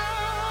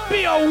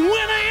be a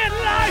winner in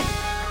life.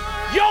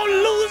 Your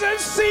losing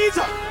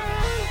season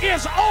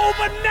is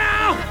over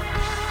now.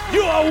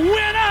 You're a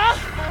winner,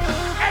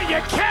 and you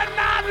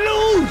cannot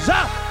lose.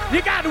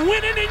 You got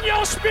winning in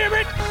your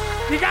spirit.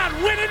 You got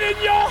winning in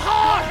your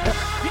heart.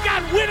 You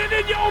got winning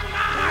in your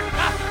mind.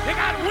 You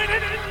got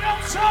winning in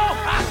your soul.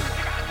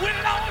 You got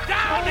winning all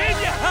down in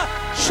you.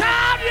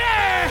 Shout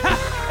yeah!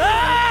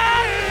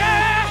 Yeah!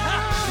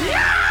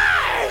 Yeah!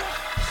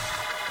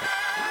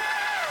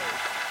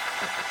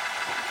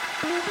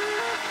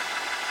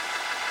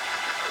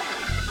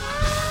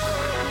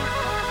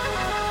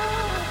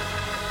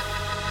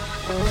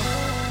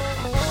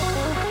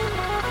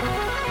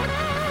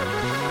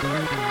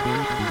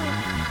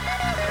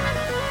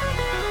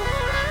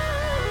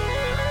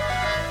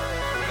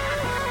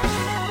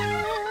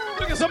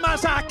 Somebody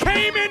say, I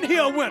came in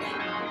here winning.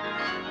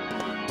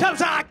 Tell them,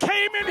 say, I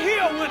came in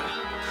here winning.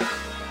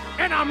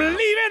 And I'm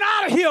leaving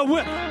out of here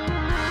winning.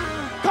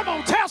 Come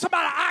on, tell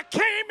somebody, I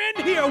came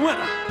in here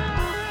winning.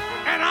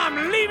 And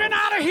I'm leaving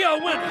out of here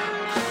winning.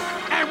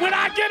 And when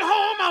I get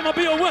home, I'm going to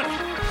be a winner.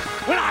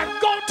 When I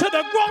go to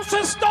the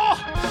grocery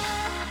store,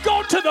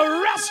 go to the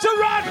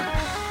restaurant,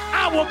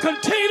 I will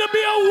continue to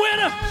be a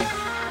winner.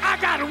 I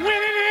got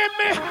winning in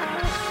me.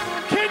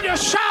 Can you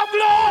shout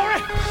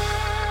glory?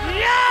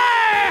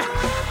 Yeah!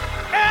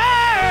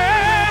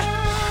 Hey!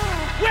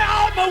 Where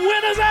all my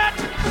winners at?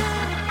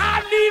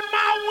 I need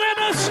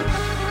us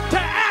to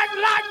act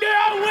like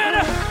they're a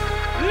winner.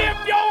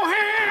 Lift your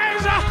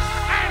hands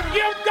and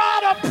give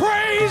God a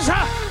praise.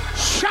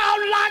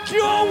 Shout like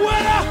you're a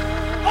winner.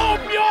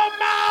 Open your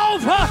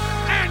mouth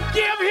and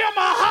give him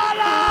a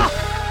holler.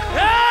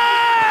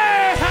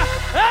 Hey!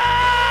 Hey!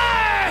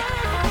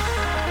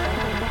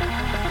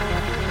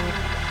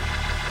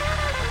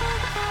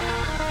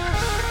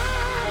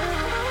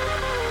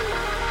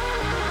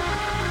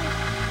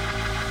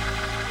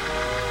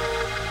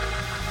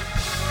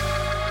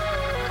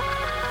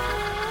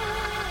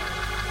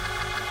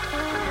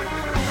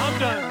 I'm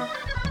done.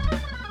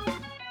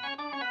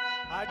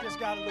 I just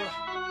got a little.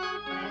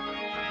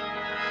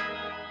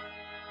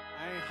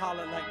 I ain't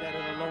hollered like that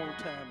in a long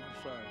time. I'm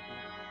sorry.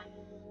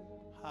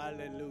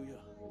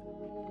 Hallelujah.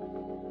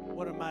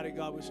 What a mighty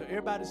God we serve.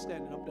 Everybody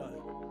standing. I'm done.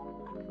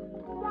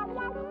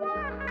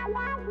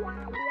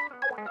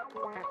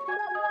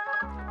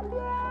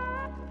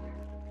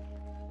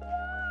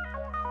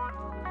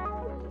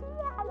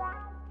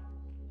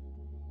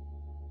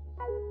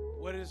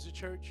 What is the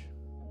church?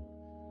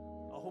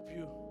 I hope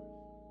you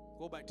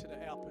go back to the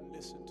app and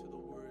listen to the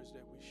words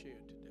that we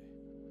shared today.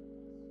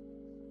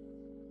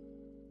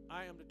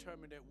 I am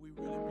determined that we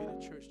really be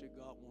the church that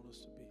God wants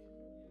us to be.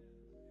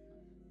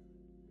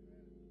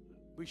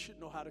 We should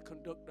know how to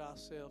conduct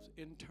ourselves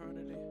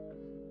internally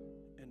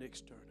and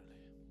externally.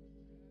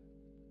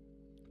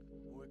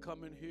 When we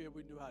come in here,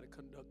 we know how to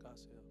conduct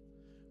ourselves.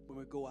 When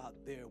we go out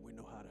there, we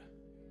know how to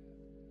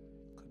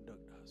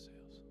conduct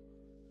ourselves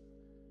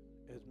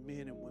as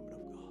men and women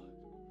of God.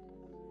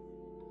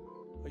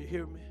 Are you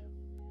hearing me?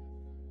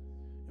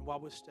 And while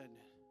we're standing,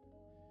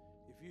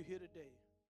 if you're here today,